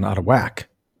gone out of whack.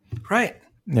 Right.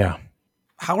 Yeah.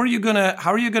 How are you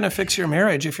gonna fix your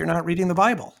marriage if you're not reading the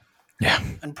Bible? Yeah.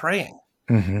 And praying.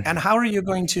 And how are you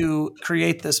going to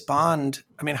create this bond?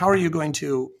 I mean, how are you going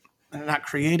to not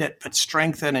create it, but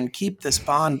strengthen and keep this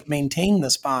bond, maintain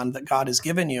this bond that God has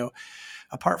given you,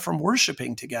 apart from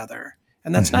worshiping together?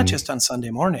 And that's not just on Sunday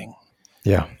morning.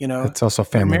 Yeah. It's also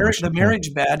family worship. The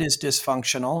marriage bed is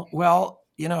dysfunctional. Well,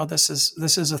 this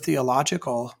is a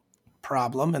theological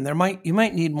problem, and you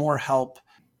might need more help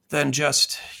than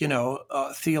just,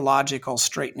 theological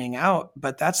straightening out.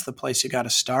 But that's the place you got to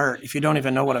start. If you don't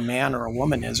even know what a man or a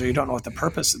woman is, or you don't know what the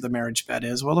purpose of the marriage bed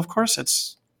is, well, of course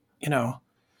it's,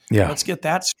 let's get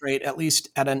that straight, at least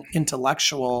at an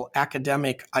intellectual,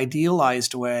 academic,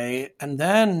 idealized way. And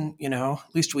then, at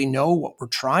least we know what we're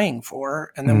trying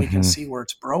for, and then we can see where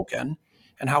it's broken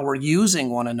and how we're using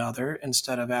one another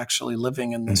instead of actually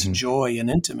living in this joy and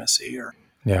intimacy, or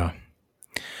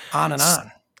on and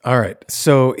on. All right.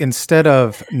 So instead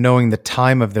of knowing the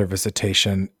time of their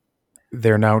visitation,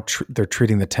 they're now they're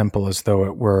treating the temple as though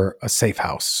it were a safe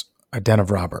house, a den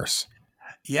of robbers.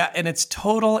 Yeah, and it's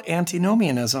total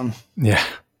antinomianism. Yeah.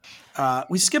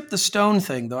 We skipped the stone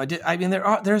thing, though.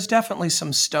 There's definitely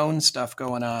some stone stuff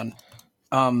going on,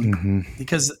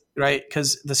 because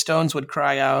the stones would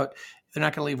cry out. They're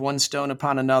not going to leave one stone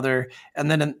upon another. And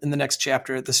then in the next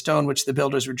chapter, the stone which the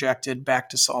builders rejected, back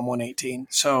to Psalm 118.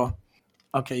 So,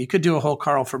 okay, you could do a whole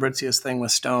Carl Fabricius thing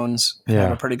with stones. And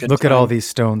have a pretty good Look time. at all these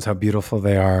stones, how beautiful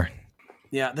they are.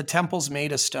 Yeah, the temple's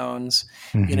made of stones,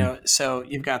 so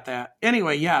you've got that.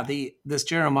 Anyway, this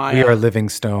Jeremiah. We are living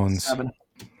stones. 7,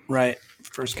 right,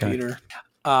 First Peter.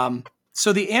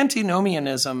 So the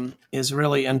antinomianism is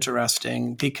really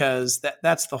interesting because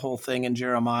that's the whole thing in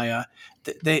Jeremiah.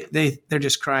 They're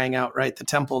just crying out, right? The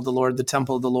temple of the Lord, the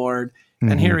temple of the Lord.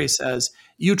 And here he says,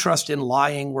 you trust in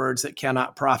lying words that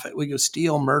cannot profit. Will you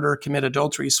steal, murder, commit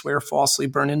adultery, swear falsely,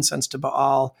 burn incense to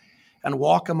Baal, and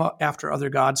walk after other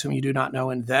gods whom you do not know,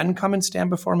 and then come and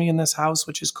stand before me in this house,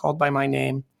 which is called by my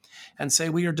name, and say,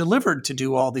 we are delivered to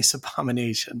do all these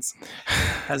abominations.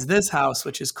 Has this house,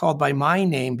 which is called by my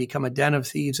name, become a den of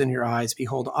thieves in your eyes?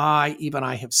 Behold, even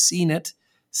I have seen it,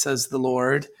 says the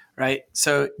Lord, right?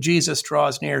 So Jesus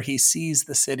draws near. He sees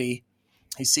the city.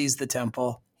 He sees the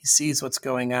temple. He sees what's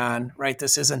going on, right?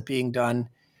 This isn't being done.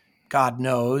 God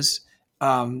knows.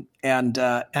 And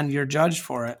you're judged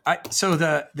for it. So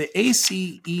the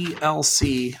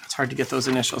ACELC, it's hard to get those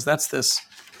initials. That's this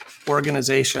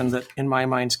organization that in my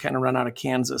mind's kind of run out of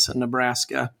Kansas and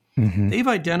Nebraska. They've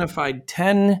identified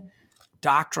 10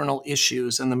 doctrinal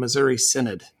issues in the Missouri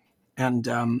Synod.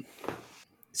 And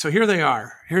so here they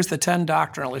are. Here's the 10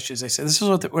 doctrinal issues. They say this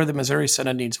is where the Missouri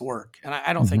Synod needs work. And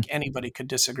I don't think anybody could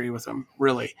disagree with them,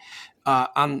 really.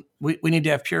 We need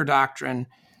to have pure doctrine.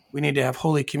 We need to have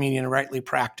Holy Communion rightly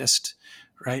practiced,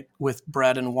 right, with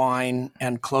bread and wine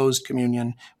and closed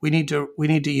communion. We need to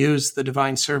use the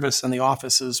divine service and the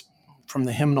offices from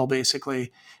the hymnal,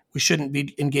 basically. We shouldn't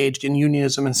be engaged in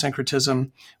unionism and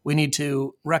syncretism. We need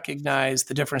to recognize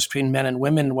the difference between men and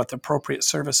women, what the appropriate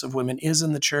service of women is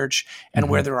in the church, and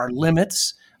where there are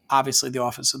limits, obviously the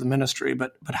office of the ministry,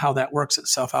 but how that works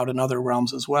itself out in other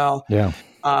realms as well. Yeah.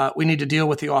 We need to deal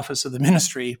with the office of the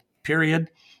ministry, period.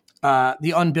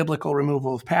 The unbiblical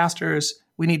removal of pastors.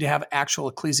 We need to have actual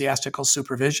ecclesiastical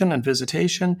supervision and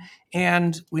visitation.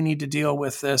 And we need to deal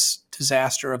with this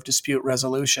disaster of dispute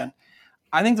resolution.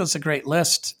 I think that's a great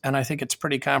list, and I think it's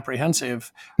pretty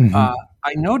comprehensive.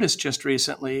 I noticed just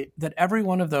recently that every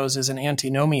one of those is an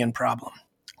antinomian problem.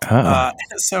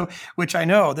 So, which I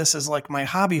know this is like my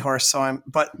hobby horse.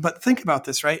 But think about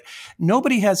this, right?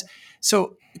 Nobody has,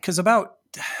 because about,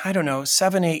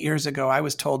 7-8 years ago, I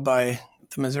was told by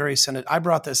the Missouri Synod, I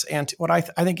brought this I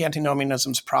think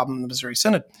antinomianism's problem in the Missouri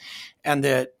Synod, and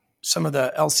that some of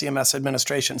the LCMS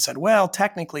administration said, well,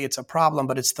 technically it's a problem,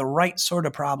 but it's the right sort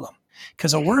of problem.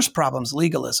 Because a worse problem is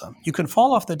legalism. You can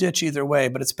fall off the ditch either way,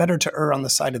 but it's better to err on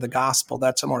the side of the gospel.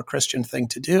 That's a more Christian thing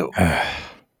to do.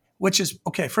 Which is,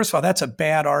 okay, first of all, that's a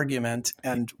bad argument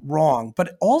and wrong.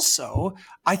 But also,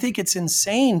 I think it's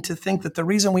insane to think that the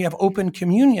reason we have open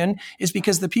communion is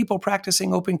because the people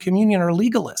practicing open communion are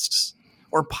legalists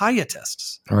or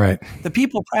pietists. Right. The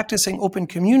people practicing open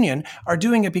communion are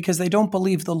doing it because they don't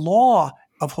believe the law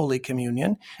of Holy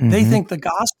Communion. They think the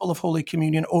gospel of Holy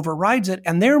Communion overrides it,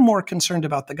 and they're more concerned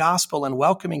about the gospel and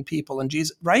welcoming people and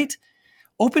Jesus, right?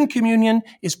 Open communion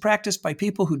is practiced by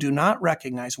people who will not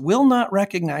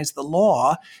recognize the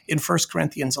law in 1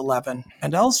 Corinthians 11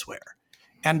 and elsewhere.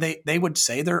 And they would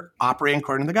say they're operating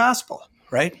according to the gospel,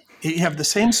 right? You have the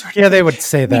same sort of Yeah, they would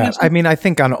say that. I mean, I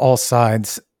think on all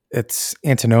sides, it's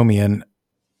antinomian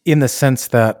in the sense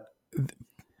that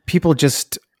people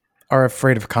just are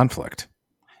afraid of conflict.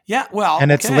 Yeah, well,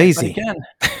 and it's lazy. But again,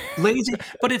 lazy.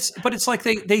 But it's like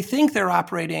they think they're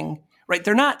operating right.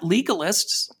 They're not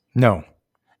legalists. No.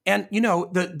 And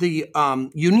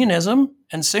the unionism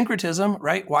and syncretism,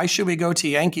 right? Why should we go to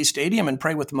Yankee Stadium and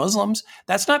pray with Muslims?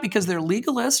 That's not because they're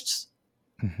legalists.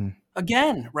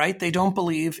 Again, right? They don't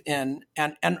believe in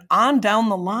and on down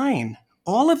the line.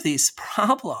 All of these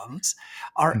problems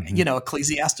are,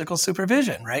 ecclesiastical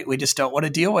supervision, right? We just don't want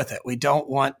to deal with it. We don't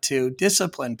want to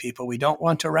discipline people. We don't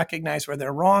want to recognize where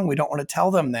they're wrong. We don't want to tell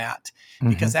them that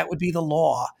because that would be the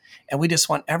law. And we just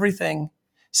want everything.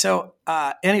 So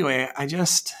anyway, I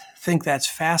just think that's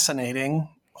fascinating,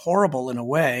 horrible in a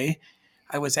way.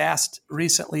 I was asked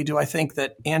recently, do I think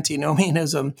that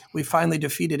we finally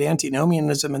defeated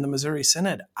antinomianism in the Missouri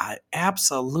Synod?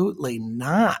 Absolutely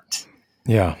not.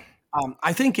 Yeah.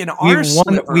 I think in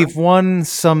we've won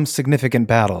some significant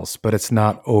battles, but it's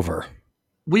not over.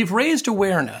 We've raised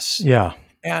awareness. Yeah.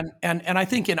 And I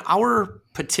think in our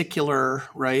particular,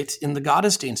 right, in the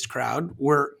Gottesdienst crowd,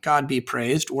 where God be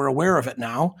praised, we're aware of it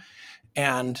now,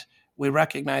 and we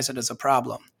recognize it as a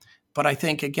problem. But I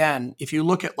think, again, if you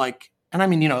look at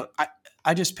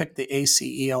I just picked the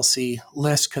ACELC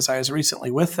list because I was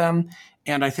recently with them,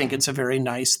 and I think it's a very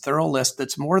nice, thorough list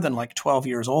that's more than 12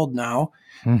 years old now.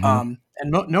 And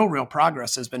no real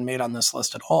progress has been made on this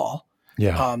list at all.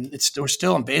 Yeah. We're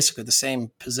still in basically the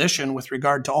same position with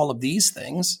regard to all of these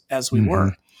things as we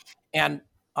were. And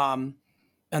then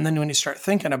when you start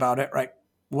thinking about it, right,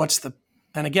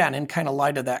 and again, in kind of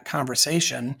light of that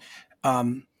conversation,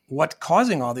 what's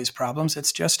causing all these problems?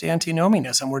 It's just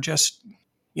antinomianism.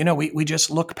 we just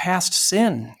look past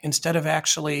sin instead of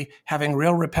actually having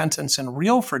real repentance and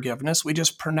real forgiveness. We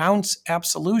just pronounce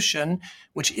absolution,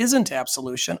 which isn't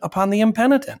absolution, upon the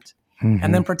impenitent,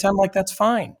 and then pretend like that's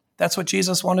fine. That's what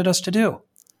Jesus wanted us to do.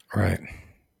 Right.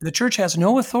 The church has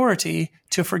no authority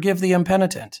to forgive the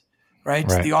impenitent, right?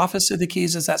 The office of the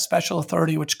keys is that special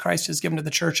authority which Christ has given to the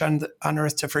church on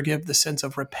earth to forgive the sins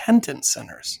of repentant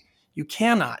sinners. You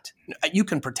cannot. You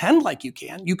can pretend like you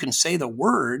can. You can say the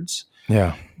words,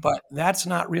 but that's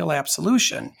not real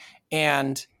absolution.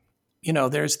 And,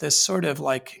 there's this sort of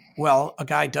like, well, a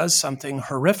guy does something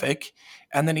horrific,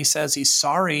 and then he says he's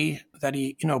sorry that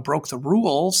he, broke the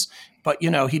rules, but,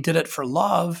 he did it for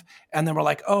love. And then we're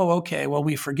like, oh, okay, well,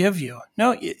 we forgive you.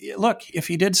 No, look, if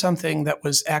he did something that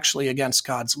was actually against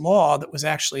God's law, that was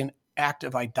actually an act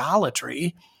of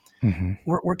idolatry,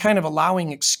 we're kind of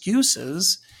allowing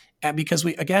excuses. And because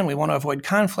we want to avoid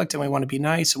conflict and we want to be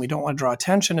nice and we don't want to draw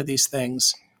attention to these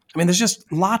things. I mean, there's just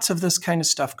lots of this kind of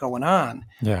stuff going on.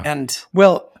 Yeah. And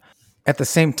well, at the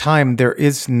same time, there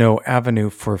is no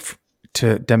avenue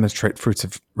to demonstrate fruits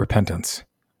of repentance.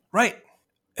 Right.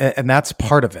 And that's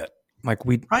part of it. Like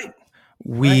we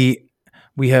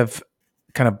have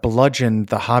kind of bludgeoned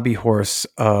the hobby horse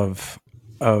of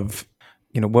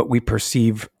what we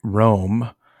perceive Rome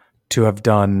to have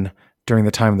done during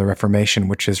the time of the Reformation,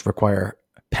 which is require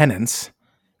penance.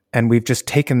 And we've just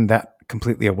taken that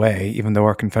completely away, even though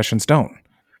our confessions don't.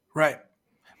 Right.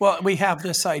 Well, we have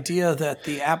this idea that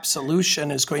the absolution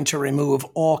is going to remove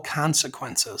all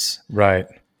consequences. Right.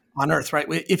 On earth, right?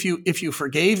 If you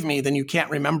forgave me, then you can't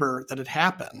remember that it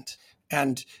happened.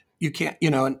 And you can't,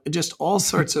 and just all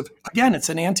sorts of, again, it's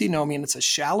an antinomian. It's a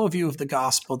shallow view of the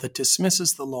gospel that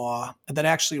dismisses the law, that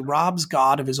actually robs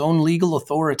God of his own legal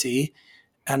authority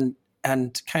and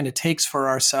kind of takes for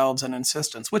ourselves an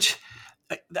insistence, which,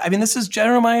 I mean, this is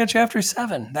Jeremiah chapter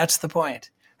 7. That's the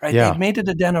point, right? Yeah. They've made it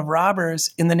a den of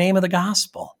robbers in the name of the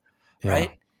gospel,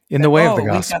 right? In the way of the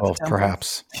gospel,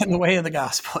 perhaps. In the way of the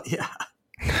gospel, yeah.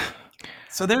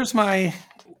 So there's my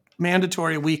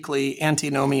mandatory weekly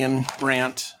antinomian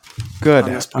rant.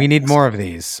 Good. We need more of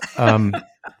these. How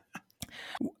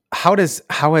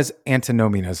has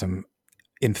antinomianism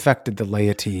infected the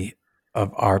laity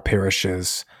of our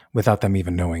parishes without them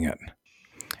even knowing it?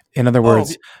 In other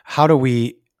words, how do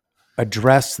we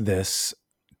address this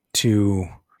to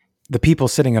the people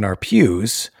sitting in our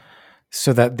pews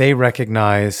so that they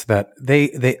recognize that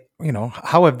they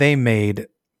how have they made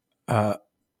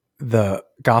the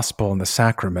gospel and the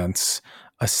sacraments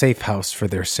a safe house for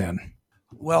their sin?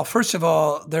 Well, first of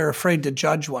all, they're afraid to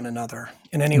judge one another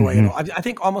in any way at all. I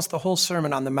think almost the whole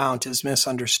Sermon on the Mount is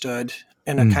misunderstood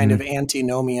in a kind of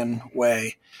antinomian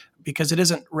way because it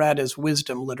isn't read as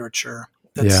wisdom literature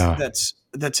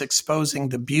that's exposing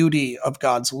the beauty of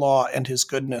God's law and his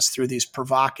goodness through these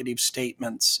provocative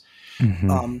statements.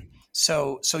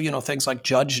 So things like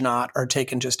judge not are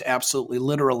taken just absolutely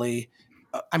literally.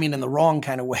 I mean, in the wrong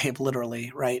kind of way of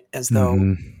literally, right? As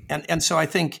though, and so I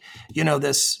think,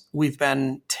 we've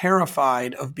been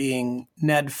terrified of being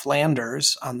Ned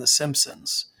Flanders on The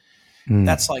Simpsons.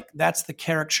 That's the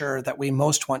caricature that we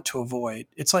most want to avoid.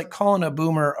 It's like calling a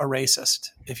boomer a racist.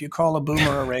 If you call a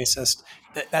boomer a racist,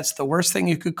 that's the worst thing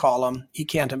you could call him.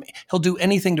 He'll do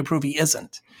anything to prove he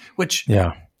isn't, which,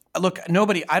 look,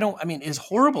 it's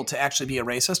horrible to actually be a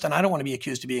racist, and I don't want to be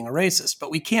accused of being a racist,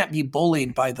 but we can't be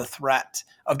bullied by the threat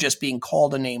of just being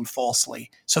called a name falsely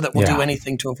so that we'll do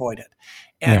anything to avoid it.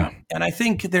 And I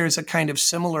think there's a kind of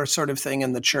similar sort of thing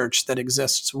in the church that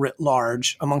exists writ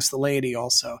large amongst the laity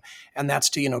also. And that's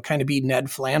to, kind of be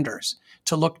Ned Flanders,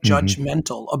 to look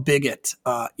judgmental, a bigot,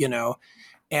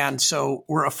 And so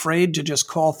we're afraid to just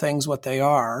call things what they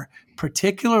are,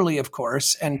 particularly, of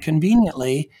course, and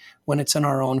conveniently when it's in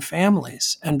our own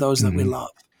families and those that we love.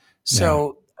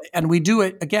 So, and we do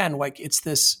it again, like it's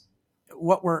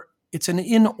an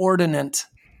inordinate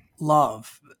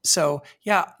love. So,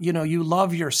 you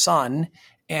love your son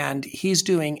and he's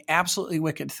doing absolutely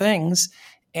wicked things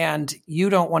and you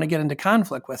don't want to get into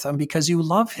conflict with him because you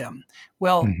love him.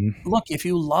 Well, look, if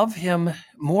you love him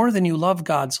more than you love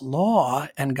God's law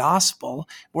and gospel,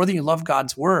 more than you love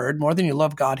God's word, more than you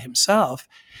love God himself,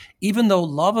 even though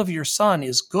love of your son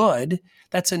is good,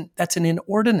 that's an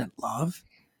inordinate love,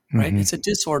 right? It's a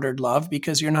disordered love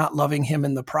because you're not loving him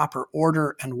in the proper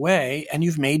order and way, and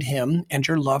you've made him and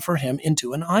your love for him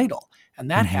into an idol.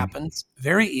 And that happens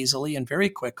very easily and very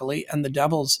quickly, and the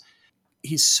devil's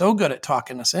he's so good at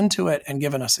talking us into it and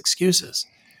giving us excuses.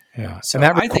 Yeah. So and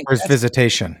that requires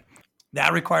visitation.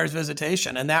 That requires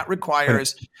visitation, and that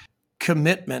requires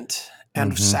commitment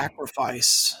and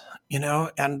sacrifice,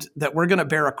 and that we're going to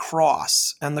bear a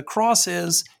cross. And the cross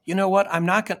is, you know what? I'm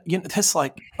not going to, this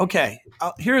okay,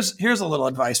 here's a little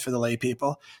advice for the lay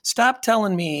people. Stop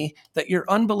telling me that your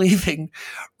unbelieving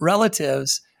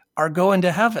relatives are going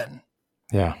to heaven.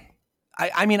 Yeah.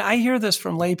 I mean, I hear this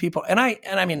from lay people, and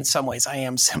I mean, in some ways I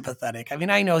am sympathetic. I mean,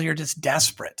 I know you're just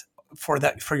desperate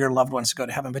for your loved ones to go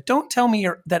to heaven, but don't tell me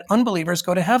that unbelievers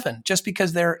go to heaven just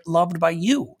because they're loved by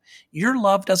you. Your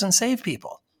love doesn't save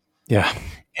people. Yeah.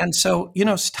 And so,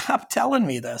 stop telling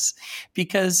me this,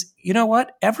 because you know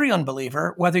what? Every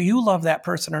unbeliever, whether you love that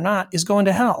person or not, is going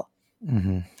to hell.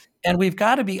 Mm-hmm. And we've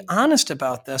got to be honest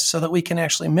about this so that we can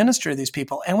actually minister to these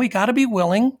people. And we got to be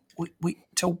willing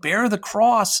to bear the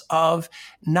cross of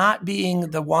not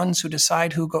being the ones who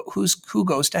decide who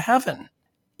goes to heaven,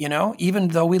 even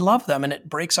though we love them and it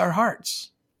breaks our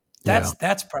hearts.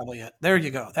 That's probably it. There you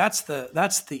go. That's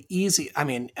the easy. I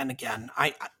mean, and again,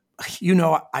 I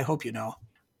hope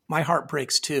my heart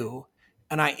breaks too,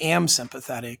 and I am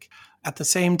sympathetic. At the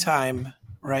same time,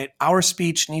 right, our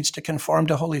speech needs to conform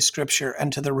to Holy Scripture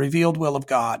and to the revealed will of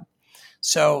God.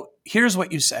 So here's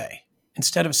what you say.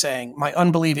 Instead of saying, my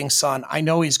unbelieving son, I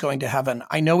know he's going to heaven.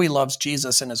 I know he loves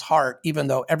Jesus in his heart, even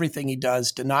though everything he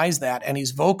does denies that, and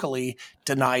he's vocally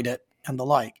denied it and the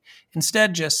like.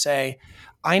 Instead, just say,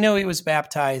 I know he was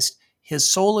baptized.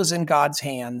 His soul is in God's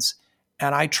hands,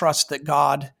 and I trust that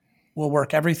God will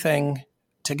work everything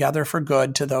together for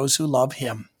good to those who love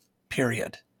him,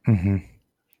 period. Mm-hmm.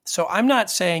 So I'm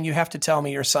not saying you have to tell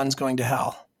me your son's going to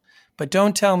hell, but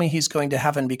don't tell me he's going to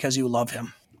heaven because you love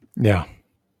him. Yeah.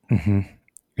 Mm-hmm.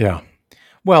 Yeah.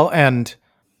 Well, and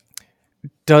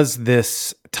does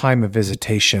this time of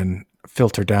visitation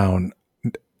filter down?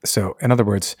 So, in other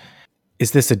words,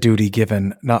 is this a duty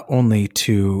given not only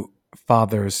to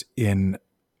fathers in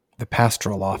the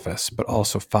pastoral office, but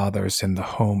also fathers in the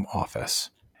home office?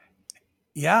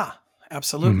 Yeah,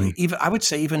 absolutely. Mm-hmm. Even I would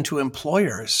say even to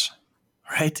employers,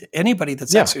 right? Anybody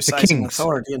that's exercising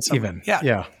authority in some even. Yeah.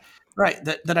 Yeah. Right.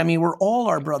 That I mean, we're all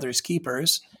our brother's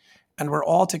keepers, and we're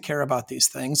all to care about these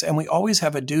things. And we always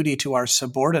have a duty to our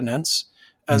subordinates,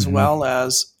 as Mm-hmm. well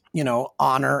as,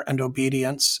 honor and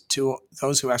obedience to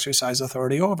those who exercise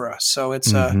authority over us. So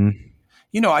it's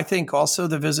I think also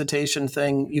the visitation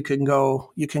thing, you can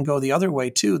go the other way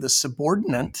too. The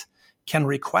subordinate can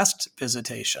request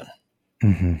visitation.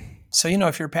 Mm-hmm. So,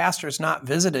 if your pastor is not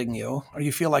visiting you, or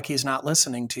you feel like he's not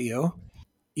listening to you,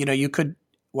 you could,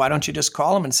 why don't you just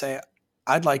call him and say,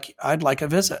 I'd like a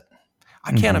visit.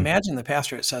 I can't imagine the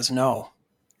pastor that says no.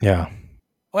 Yeah.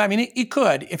 Well, I mean, he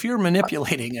could, if you're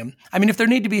manipulating him. I mean, if there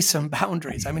need to be some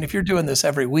boundaries. I mean, if you're doing this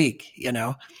every week,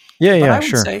 Yeah, But I would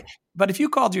sure. say, but if you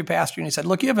called your pastor and you said,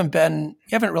 look, you haven't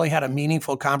really had a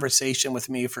meaningful conversation with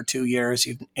me for 2 years.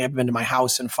 You haven't been to my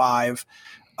house in 5.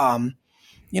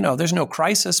 There's no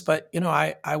crisis, but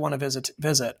I want to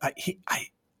visit.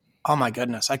 Oh my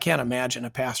goodness, I can't imagine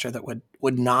a pastor that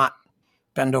would not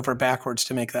bend over backwards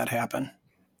to make that happen.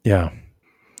 Yeah.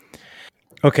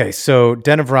 Okay, so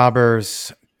den of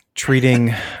robbers,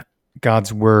 treating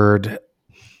God's word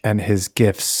and his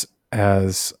gifts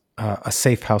as a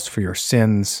safe house for your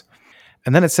sins.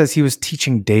 And then it says he was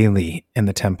teaching daily in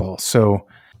the temple. So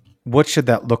what should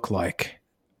that look like?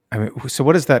 I mean, so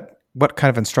what kind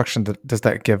of instruction does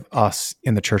that give us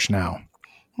in the church now?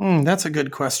 That's a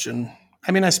good question.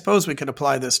 I mean, I suppose we could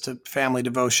apply this to family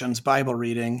devotions, Bible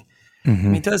reading. Mm-hmm. I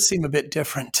mean, it does seem a bit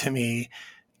different to me,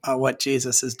 what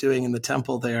Jesus is doing in the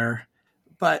temple there.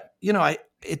 But,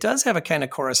 it does have a kind of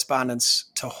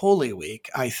correspondence to Holy Week,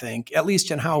 I think, at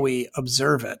least in how we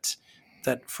observe it.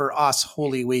 That for us,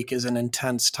 Holy Week is an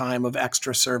intense time of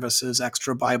extra services,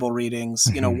 extra Bible readings,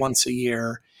 Mm-hmm. Once a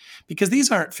year. Because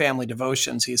these aren't family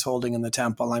devotions he's holding in the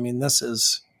temple. I mean,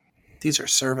 these are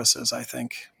services, I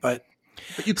think. But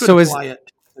you could apply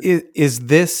it. Is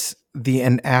this the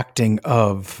enacting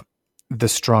of the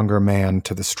stronger man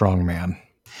to the strong man?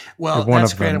 Well,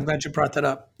 that's great. I'm glad you brought that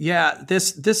up. Yeah,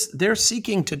 they're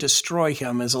seeking to destroy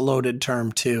him is a loaded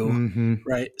term too, mm-hmm.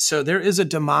 right? So there is a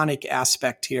demonic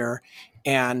aspect here,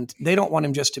 and they don't want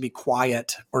him just to be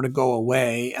quiet or to go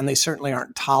away, and they certainly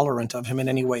aren't tolerant of him in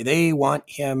any way. They want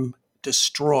him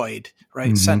destroyed, right?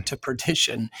 Mm-hmm. Sent to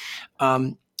perdition.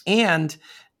 And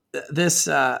this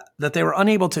that they were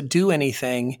unable to do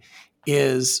anything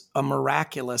is a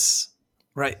miraculous,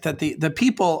 right? That the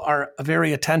people are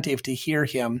very attentive to hear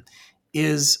him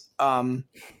is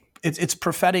it's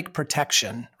prophetic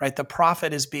protection, right? The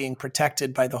prophet is being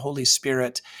protected by the Holy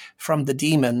Spirit from the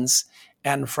demons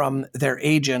and from their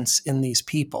agents in these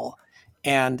people.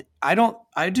 And I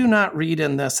do not read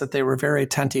in this that they were very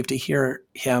attentive to hear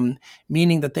him,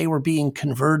 meaning that they were being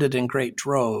converted in great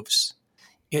droves.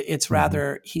 It's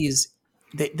rather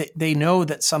they know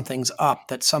that something's up,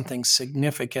 that something's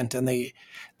significant, and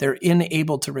they're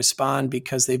unable to respond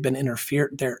because they've been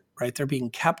interfered. They're being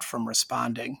kept from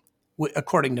responding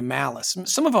according to malice.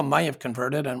 Some of them might have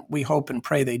converted, and we hope and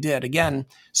pray they did. Again,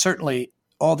 certainly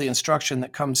all the instruction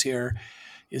that comes here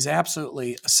is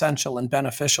absolutely essential and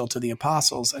beneficial to the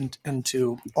apostles and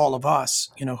to all of us,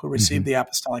 who received the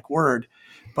apostolic word.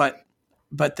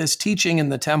 But this teaching in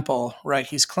the temple, right?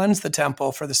 He's cleansed the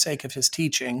temple for the sake of his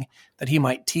teaching, that he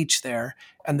might teach there.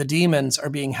 And the demons are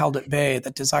being held at bay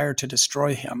that desire to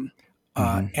destroy him.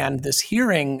 And this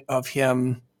hearing of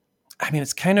him,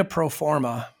 it's kind of pro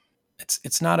forma.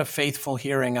 It's not a faithful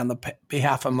hearing on the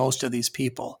behalf of most of these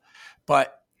people,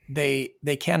 but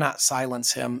they cannot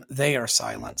silence him. They are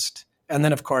silenced. And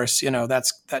then, of course,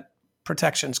 that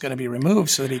protection is going to be removed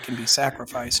so that he can be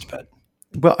sacrificed. But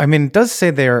well, it does say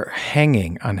they're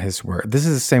hanging on his word. This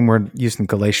is the same word used in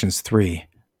Galatians 3.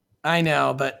 I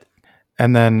know, but...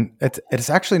 And then it's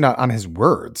actually not on his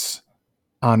words,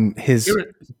 on his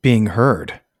being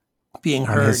heard. Being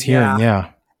heard, on his hearing,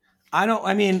 yeah.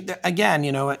 Again,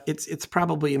 it's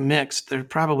probably mixed. There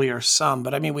probably are some,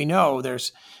 but we know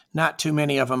there's not too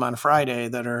many of them on Friday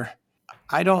that are...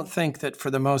 I don't think that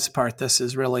for the most part this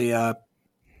is really... and,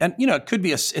 it could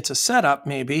be it's a setup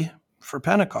maybe for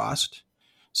Pentecost.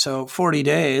 So 40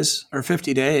 days or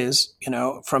 50 days,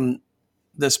 from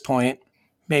this point,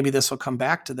 maybe this will come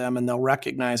back to them and they'll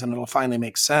recognize and it'll finally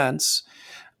make sense.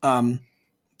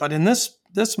 But in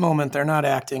this moment, they're not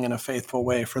acting in a faithful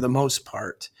way for the most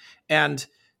part. And,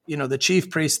 the chief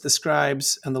priests, the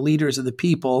scribes, and the leaders of the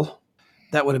people,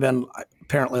 that would have been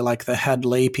apparently like the head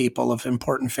lay people of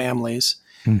important families.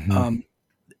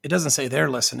 It doesn't say they're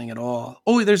listening at all.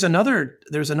 Oh, there's another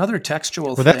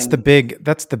textual thing. That's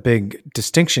the big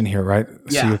distinction here, right?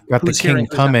 Yeah. So you've got the king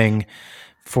coming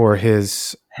for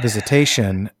his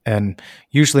visitation, and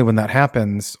usually when that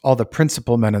happens, all the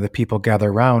principal men of the people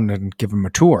gather around and give him a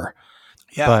tour.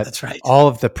 Yeah, but that's right. All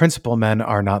of the principal men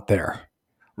are not there.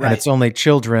 Right. And it's only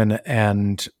children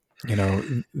and,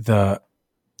 the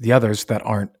others that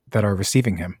are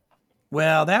receiving him.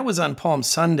 Well, that was on Palm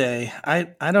Sunday. I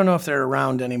don't know if they're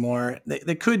around anymore.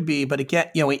 They could be, but again,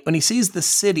 when he sees the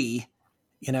city,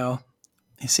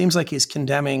 he seems like he's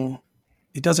condemning.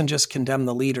 He doesn't just condemn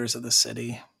the leaders of the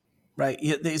city, right?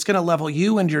 He's going to level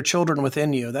you and your children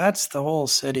within you. That's the whole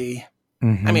city.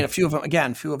 A few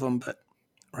of them, but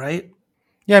right?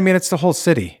 Yeah, it's the whole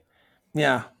city.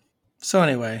 Yeah. So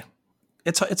anyway,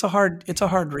 it's a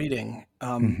hard reading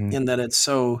in that it's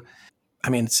so.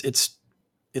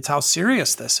 It's how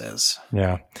serious this is.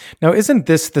 Yeah. Now, isn't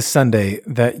this the Sunday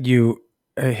that you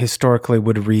historically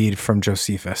would read from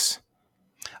Josephus?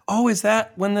 Oh, is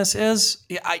that when this is?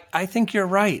 Yeah, I think you're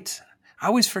right. I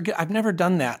always forget. I've never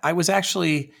done that. I've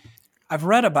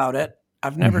read about it.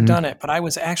 I've never done it, but I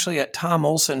was actually at Tom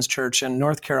Olson's church in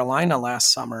North Carolina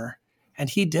last summer, and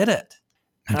he did it.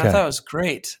 And I thought it was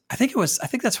great. I think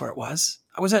that's where it was.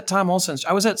 I was at Tom Olson's.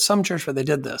 I was at some church where they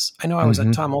did this. I know I was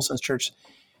at Tom Olson's church.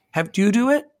 Do you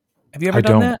do it? Have you ever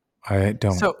done that? I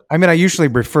don't. So, I usually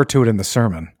refer to it in the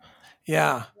sermon.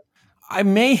 Yeah. I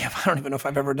may have. I don't even know if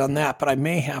I've ever done that, but I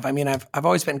may have. I've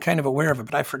always been kind of aware of it,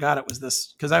 but I forgot it was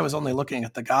this because I was only looking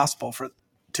at the gospel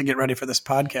to get ready for this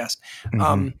podcast.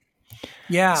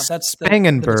 Yeah, that's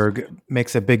Spangenberg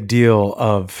makes a big deal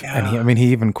of, and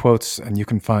he even quotes, and you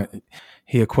can find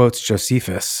he quotes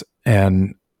Josephus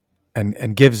and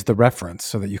gives the reference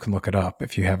so that you can look it up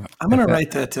if you haven't. I'm going to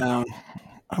write that down.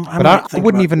 I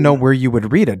wouldn't even know where you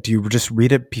would read it. Do you just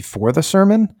read it before the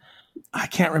sermon? I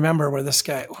can't remember where this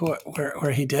guy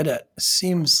where he did it.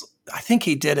 I think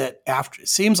he did it after. It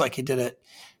seems like he did it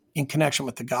in connection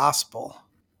with the gospel.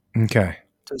 Okay.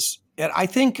 I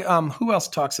think who else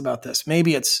talks about this?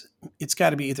 Maybe it's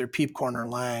got to be either Peepcorn or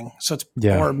Lang. So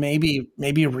or maybe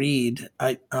Reed.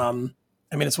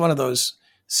 It's one of those.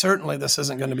 Certainly, this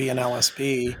isn't going to be an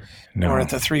LSB or at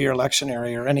the 3-year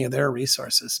lectionary or any of their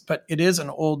resources, but it is an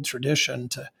old tradition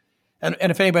and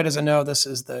if anybody doesn't know, this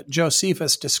is the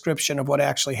Josephus description of what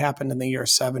actually happened in the year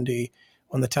 70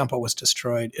 when the temple was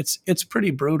destroyed. It's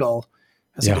pretty brutal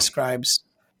as he describes.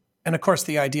 And of course,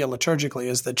 the idea liturgically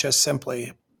is that just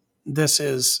simply this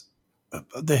is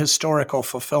the historical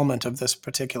fulfillment of this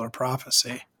particular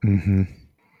prophecy. Mm-hmm.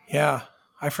 Yeah.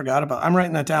 I forgot about it. I'm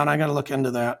writing that down. I got to look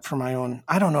into that for my own.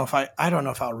 I don't know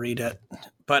if I'll read it,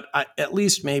 but I at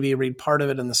least maybe read part of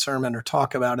it in the sermon or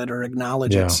talk about it or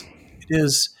acknowledge it.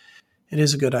 It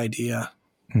is a good idea.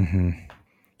 Mm-hmm.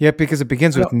 Yeah, because it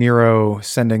begins with Nero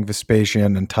sending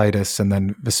Vespasian and Titus, and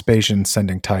then Vespasian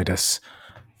sending Titus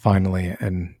finally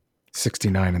in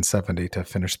 69 and 70 to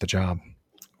finish the job.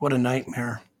 What a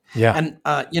nightmare. Yeah. And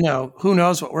who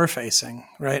knows what we're facing,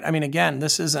 right? I mean, again,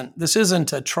 this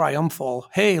isn't a triumphal,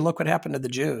 hey, look what happened to the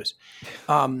Jews.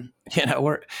 It'll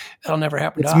never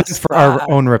happen It's to meant us. for our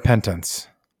own repentance.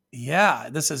 Yeah,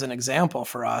 this is an example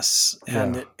for us,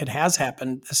 and Yeah. it has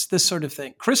happened. This sort of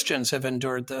thing. Christians have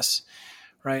endured this,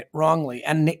 right, wrongly,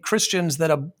 and Christians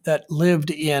that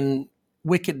lived in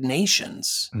wicked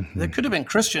nations. There could have been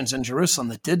Christians in Jerusalem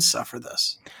that did suffer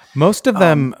this. Most of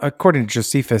them, according to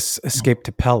Josephus, escaped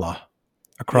to Pella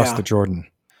across the Jordan.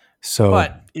 So,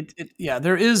 but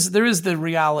there is the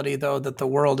reality though that the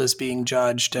world is being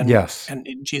judged, and yes, and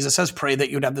Jesus says, "Pray that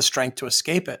you'd have the strength to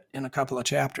escape it." In a couple of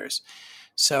chapters,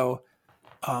 so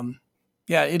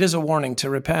it is a warning to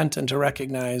repent and to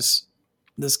recognize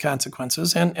these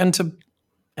consequences, and to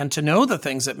know the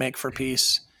things that make for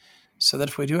peace, so that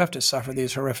if we do have to suffer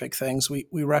these horrific things, we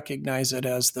recognize it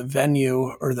as the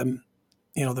venue or the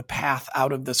path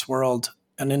out of this world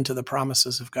and into the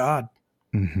promises of God.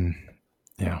 Mm-hmm.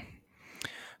 Yeah.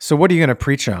 So what are you going to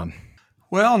preach on?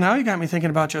 Well, now you got me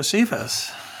thinking about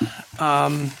Josephus.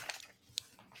 I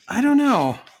don't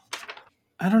know.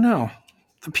 The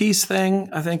peace thing,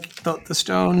 I think the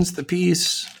stones, the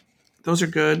peace, those are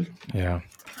good. Yeah.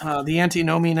 The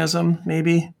antinomianism,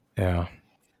 maybe. Yeah.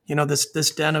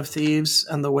 This den of thieves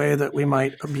and the way that we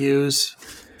might abuse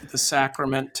the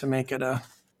sacrament to make it a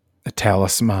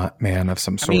talisman of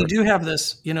some sort. I mean, you do have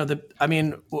this, we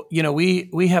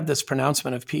have this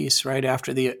pronouncement of peace right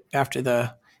after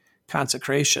the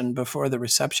consecration, before the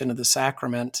reception of the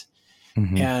sacrament.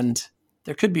 Mm-hmm. And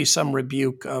there could be some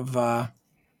rebuke of, when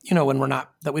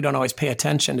we don't always pay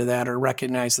attention to that or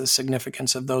recognize the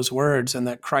significance of those words, and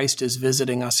that Christ is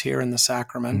visiting us here in the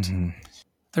sacrament. Mm-hmm.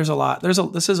 There's a lot.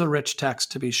 This is a rich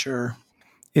text, to be sure.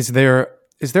 Is there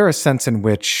a sense in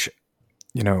which,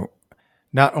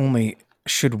 not only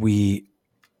should we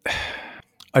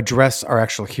address our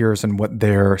actual hearers and what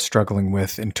they're struggling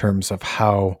with in terms of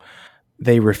how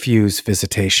they refuse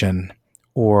visitation,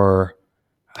 or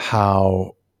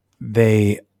how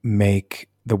they make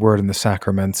the word and the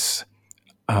sacraments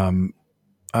a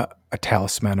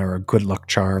talisman or a good luck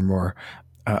charm or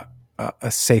a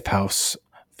safe house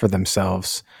for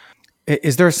themselves.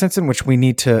 Is there a sense in which we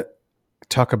need to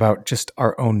talk about just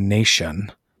our own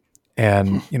nation?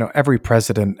 And, every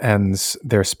president ends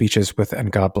their speeches with,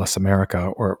 "And God bless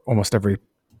America," or almost every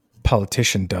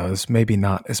politician does, maybe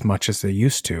not as much as they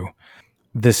used to.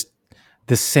 This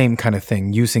same kind of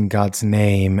thing, using God's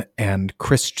name and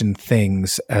Christian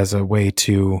things as a way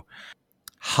to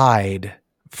hide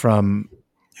from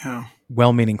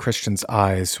well-meaning Christians'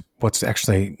 eyes what's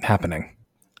actually happening.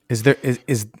 Is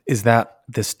that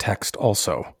this text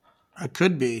also? It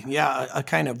could be, a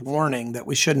kind of warning that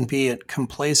we shouldn't be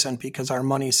complacent because our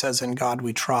money says, "In God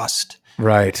we trust."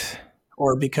 Right.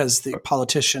 Or because the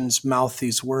politicians mouth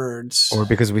these words. Or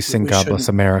because we sing "God Bless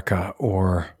America,"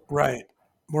 or... Right.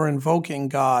 We're invoking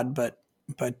God, but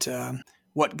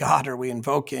what God are we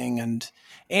invoking?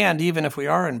 And even if we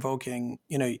are invoking,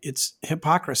 it's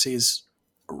hypocrisy is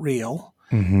real.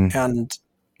 Mm-hmm. And,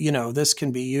 this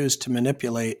can be used to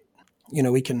manipulate,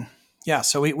 we can... Yeah,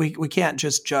 so we can't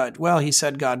just judge. Well, he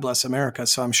said, "God bless America,"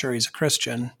 so I'm sure he's a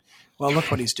Christian. Well, look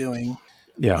what he's doing.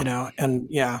 Yeah.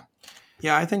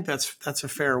 I think that's a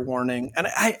fair warning.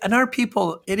 And our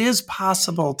people, it is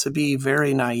possible to be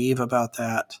very naive about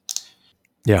that.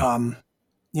 Yeah.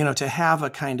 To have a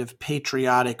kind of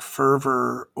patriotic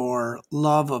fervor or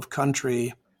love of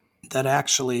country that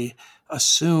actually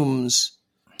assumes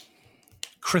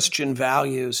Christian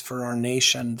values for our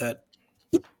nation that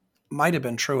might have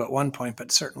been true at one point,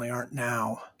 but certainly aren't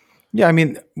now. Yeah, I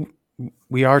mean,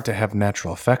 we are to have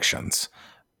natural affections,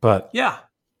 but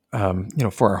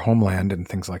for our homeland and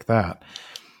things like that.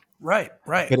 Right.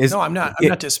 But I'm not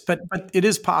just. But it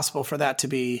is possible for that to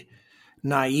be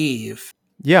naive.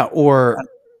 Yeah, or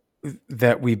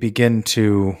that we begin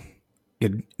to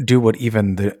do what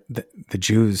even the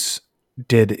Jews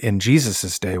did in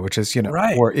Jesus's day, which is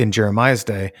or in Jeremiah's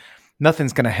day,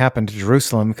 nothing's going to happen to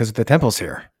Jerusalem because the temple's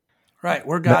here. Right.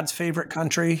 We're God's favorite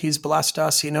country. He's blessed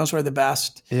us. He knows we're the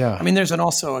best. Yeah. I mean, there's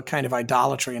also a kind of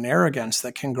idolatry and arrogance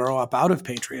that can grow up out of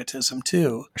patriotism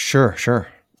too. Sure.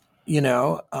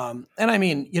 And I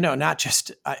mean, not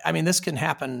just, I mean, this can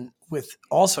happen with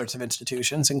all sorts of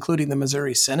institutions, including the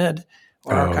Missouri Synod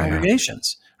or our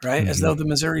congregations, right? Mm-hmm. As though the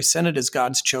Missouri Synod is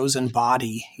God's chosen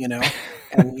body, and,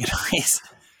 he's...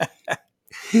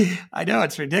 I know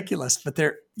it's ridiculous, but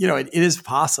it is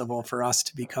possible for us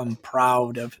to become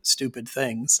proud of stupid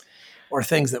things or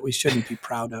things that we shouldn't be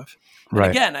proud of. Right.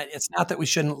 And again, it's not that we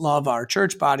shouldn't love our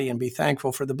church body and be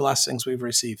thankful for the blessings we've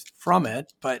received from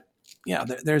it, but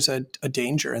there's a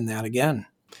danger in that again.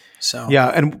 So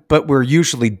Yeah, but we're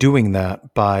usually doing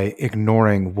that by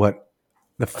ignoring what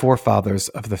the forefathers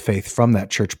of the faith from that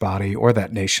church body or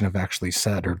that nation have actually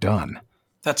said or done.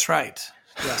 that's right.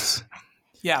 Yes.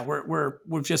 Yeah, we're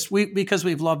because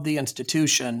we've loved the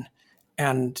institution,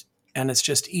 and it's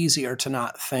just easier to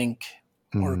not think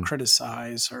or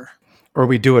criticize Or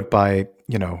we do it by,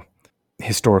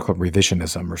 historical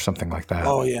revisionism or something like that.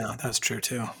 Oh yeah, that's true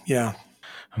too. Yeah.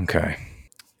 Okay.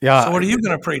 Yeah. So what are you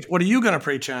going to preach? What are you going to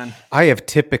preach on? I have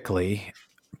typically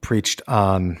preached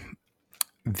on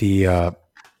the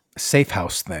safe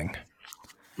house thing,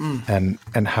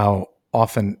 and how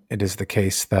often it is the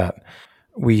case that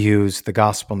we use the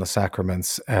gospel and the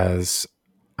sacraments as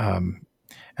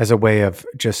a way of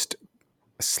just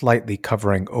slightly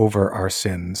covering over our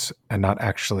sins and not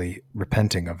actually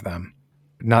repenting of them,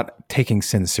 not taking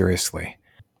sin seriously.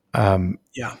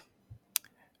 Yeah.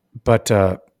 But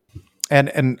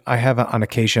and I have on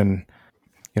occasion,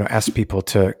 asked people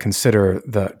to consider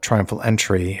the triumphal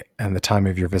entry and the time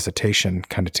of your visitation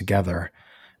kind of together.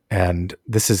 And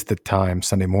this is the time,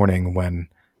 Sunday morning, when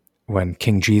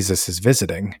King Jesus is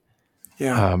visiting.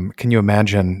 Yeah. Can you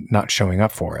imagine not showing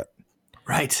up for it?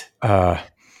 Right. But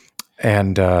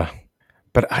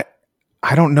I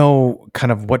don't know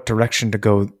kind of what direction to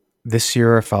go this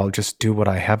year, if I'll just do what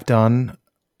I have done.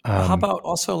 How about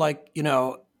also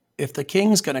if the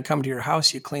king's going to come to your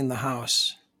house, you clean the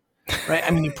house, right?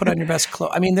 I mean, you put on your best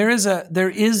clothes. I mean, there is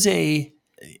a,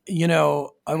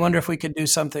 I wonder if we could do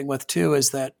something with too,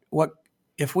 is that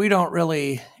if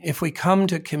we come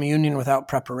to communion without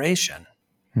preparation.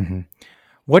 Mm-hmm.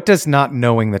 What does not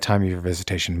knowing the time of your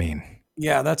visitation mean?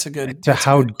 Yeah, that's a good.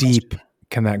 How deep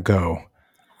can that go?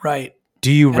 Right.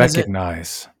 Do you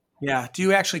recognize? Yeah. Do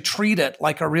you actually treat it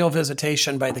like a real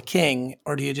visitation by the king,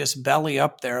 or do you just belly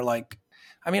up there like?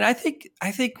 I mean, I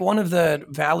think one of the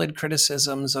valid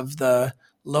criticisms of the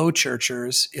low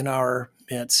churchers in our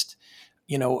midst,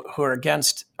 who are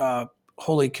against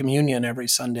Holy Communion every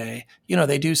Sunday,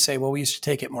 they do say, well, we used to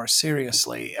take it more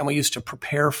seriously and we used to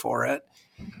prepare for it.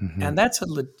 Mm-hmm. And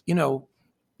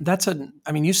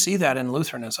you see that in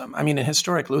Lutheranism. I mean, in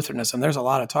historic Lutheranism, there's a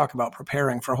lot of talk about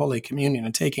preparing for Holy Communion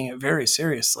and taking it very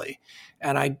seriously.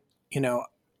 And I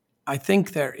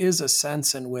think there is a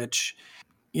sense in which,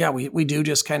 we do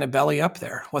just kind of belly up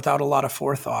there without a lot of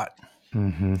forethought.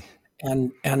 Mm-hmm.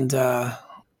 And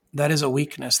that is a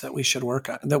weakness that we should work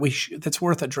on, that's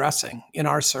worth addressing in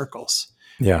our circles.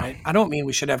 Yeah. Right? I don't mean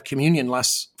we should have communion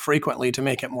less frequently to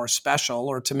make it more special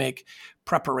or to make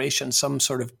preparation some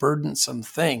sort of burdensome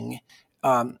thing.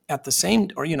 At the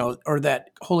same, or that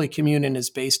Holy Communion is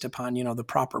based upon, the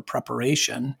proper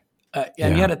preparation.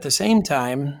 Yet at the same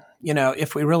time,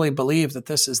 if we really believe that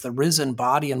this is the risen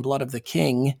body and blood of the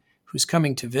King who's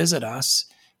coming to visit us,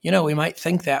 we might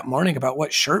think that morning about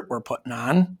what shirt we're putting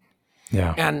on.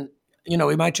 Yeah. And,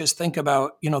 we might just think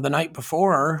about, the night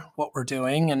before what we're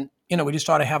doing. And, we just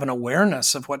ought to have an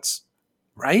awareness of what's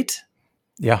right.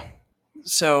 Yeah.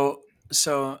 So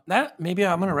that maybe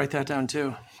I'm going to write that down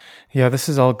too. Yeah, this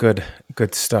is all good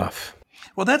stuff.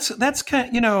 Well, that's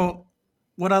kind of,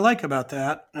 what I like about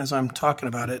that as I'm talking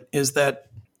about it is that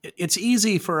it's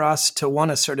easy for us to want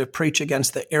to sort of preach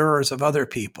against the errors of other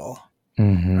people.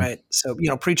 Mm-hmm. Right. So,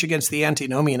 preach against the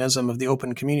antinomianism of the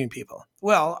open communion people.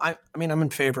 Well, I'm in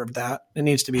favor of that. It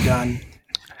needs to be done.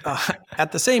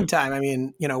 At the same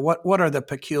time, what are the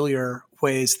peculiar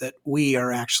ways that we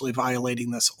are actually violating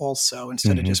this also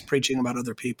instead of just preaching about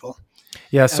other people?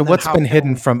 Yeah. So what's been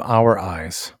hidden from our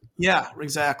eyes? Yeah,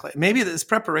 exactly. Maybe this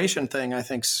preparation thing,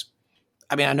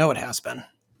 I know it has been.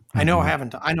 Mm-hmm. I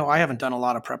know I haven't done a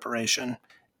lot of preparation.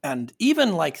 And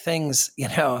even like things,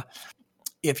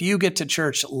 if you get to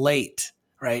church late,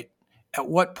 right, at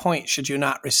what point should you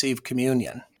not receive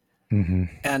communion? Mm-hmm.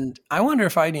 And I wonder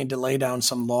if I need to lay down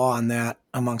some law on that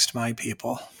amongst my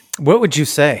people. What would you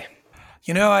say?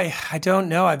 I don't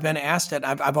know. I've been asked it.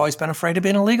 I've always been afraid of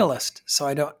being a legalist.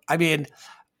 So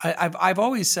I've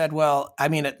always said, well,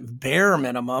 at bare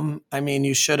minimum,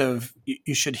 you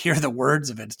should hear the words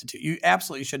of institution. You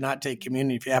absolutely should not take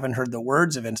communion if you haven't heard the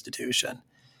words of institution.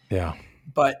 Yeah.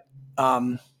 But,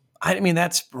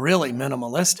 that's really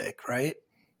minimalistic, right?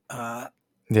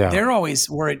 Yeah. They're always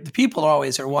worried. The people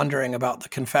always are wondering about the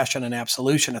confession and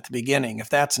absolution at the beginning, if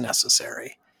that's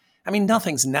necessary.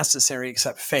 Nothing's necessary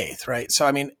except faith, right?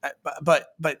 So,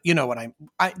 but you know what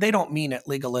they don't mean it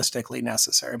legalistically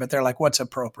necessary, but they're like, what's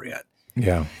appropriate?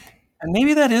 Yeah. And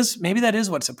maybe that is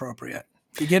what's appropriate.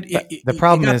 The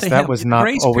problem is that was not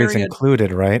always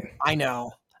included, right? I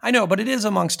know, but it is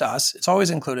amongst us. It's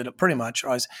always included, pretty much.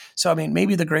 Always. So,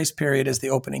 maybe the grace period is the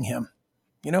opening hymn.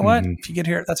 You know what? Mm-hmm. If you get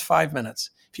here, that's 5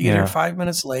 minutes. If you get here 5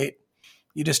 minutes late,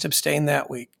 You just abstain that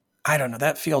week. I don't know.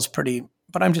 That feels pretty,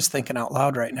 but I'm just thinking out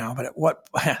loud right now.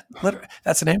 But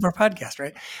that's the name of our podcast,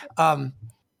 right?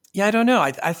 Yeah, I don't know.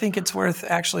 I think it's worth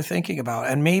actually thinking about.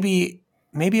 And maybe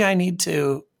I need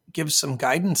to give some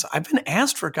guidance. I've been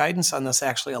asked for guidance on this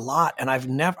actually a lot, and I've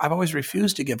always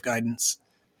refused to give guidance.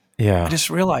 Yeah. I just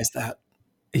realized that.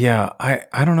 Yeah.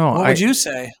 I don't know. What would you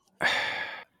say?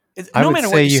 I would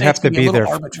say you have to be there.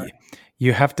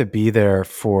 You have to be there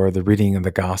for the reading of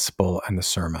the gospel and the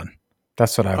sermon.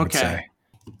 That's what I would say.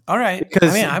 All right.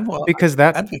 Because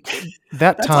that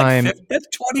time, like that's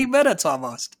 20 minutes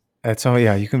almost.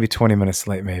 You can be 20 minutes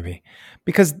late maybe.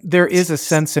 Because there is a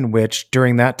sense in which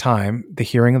during that time, the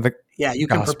hearing of the you gospel,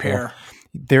 can prepare.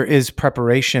 There is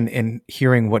preparation in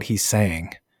hearing what he's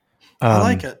saying. I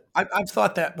like it. I've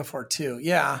thought that before too.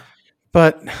 Yeah.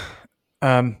 But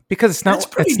because it's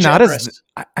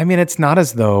not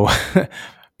as though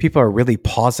people are really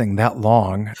pausing that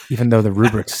long, even though the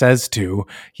rubric says to,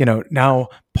 now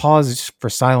pause for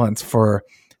silence for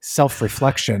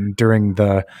self-reflection during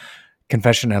the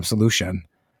confession and absolution.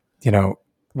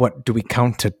 What do we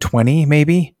count to 20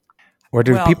 maybe? Or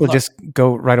do people just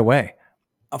go right away?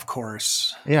 Of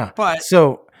course. Yeah. But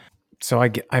so I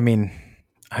don't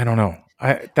know.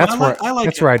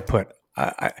 That's where I'd put.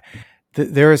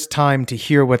 There is time to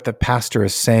hear what the pastor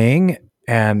is saying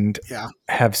and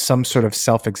have some sort of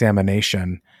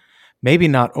self-examination, maybe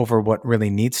not over what really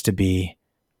needs to be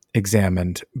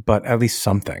examined, but at least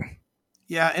something.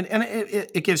 Yeah, and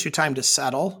it gives you time to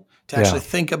settle, to actually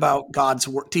think about God's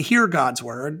word, to hear God's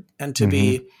word, and to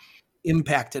be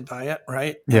impacted by it,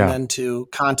 right? Yeah. And then to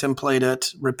contemplate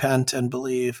it, repent, and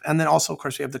believe. And then also, of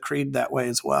course, we have the creed that way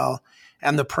as well,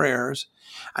 and the prayers.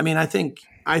 I mean, I think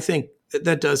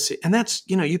that does, and that's,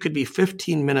 you could be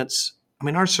 15 minutes. I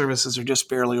mean, our services are just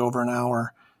barely over an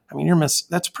hour. I mean,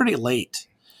 that's pretty late,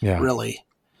 really.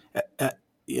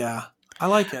 Yeah, I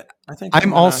like it. I think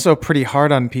I'm also pretty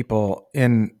hard on people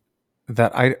in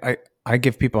that I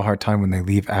give people a hard time when they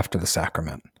leave after the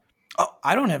sacrament. Oh,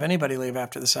 I don't have anybody leave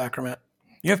after the sacrament.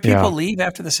 You have people leave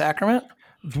after the sacrament?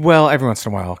 Well, every once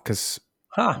in a while, because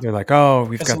they're like, oh,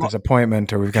 we've got this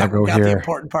appointment or we've got to go here. The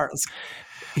important parts.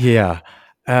 Yeah.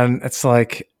 And it's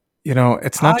like,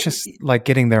 it's not just like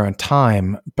getting there on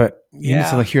time, but you need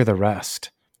to hear the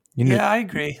rest. I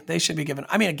agree. They should be given.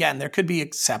 I mean, again, there could be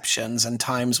exceptions and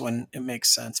times when it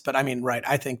makes sense. But I mean, right.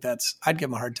 I think I'd give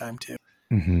them a hard time too.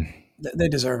 Mm-hmm. They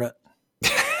deserve it.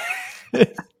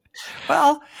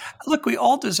 Well, look, we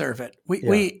all deserve it.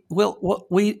 We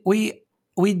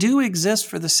do exist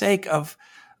for the sake of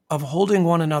holding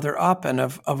one another up and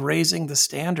of raising the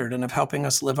standard and of helping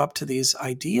us live up to these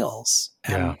ideals.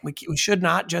 And we should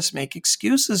not just make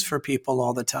excuses for people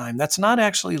all the time. That's not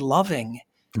actually loving.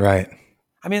 Right.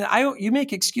 I mean, you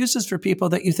make excuses for people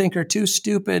that you think are too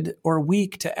stupid or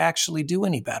weak to actually do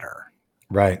any better.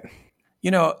 Right.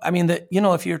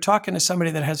 If you're talking to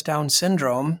somebody that has Down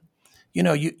syndrome,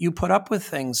 you put up with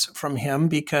things from him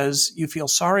because you feel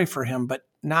sorry for him, but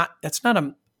that's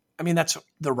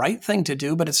the right thing to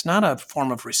do, but it's not a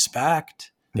form of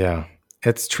respect. Yeah.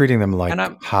 It's treating them like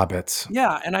hobbits.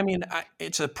 Yeah. And I mean,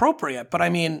 it's appropriate, but I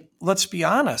mean, let's be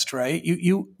honest, right?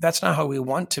 That's not how we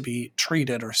want to be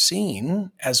treated or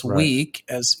seen as weak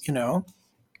as,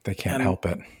 They can't help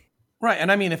it. Right.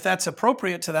 And I mean, if that's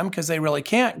appropriate to them because they really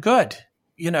can't, good,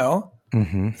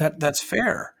 that's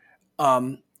fair.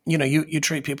 You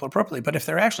treat people appropriately, but if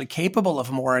they're actually capable of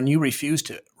more and you refuse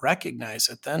to recognize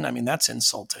it, then, I mean, that's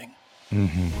insulting.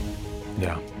 Mm-hmm.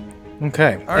 Yeah.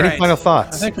 Okay. All Any right. final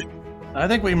thoughts? I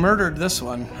think we murdered this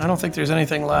one. I don't think there's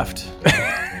anything left.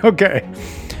 Okay.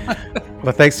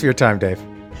 Well, thanks for your time, Dave.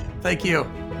 Thank you.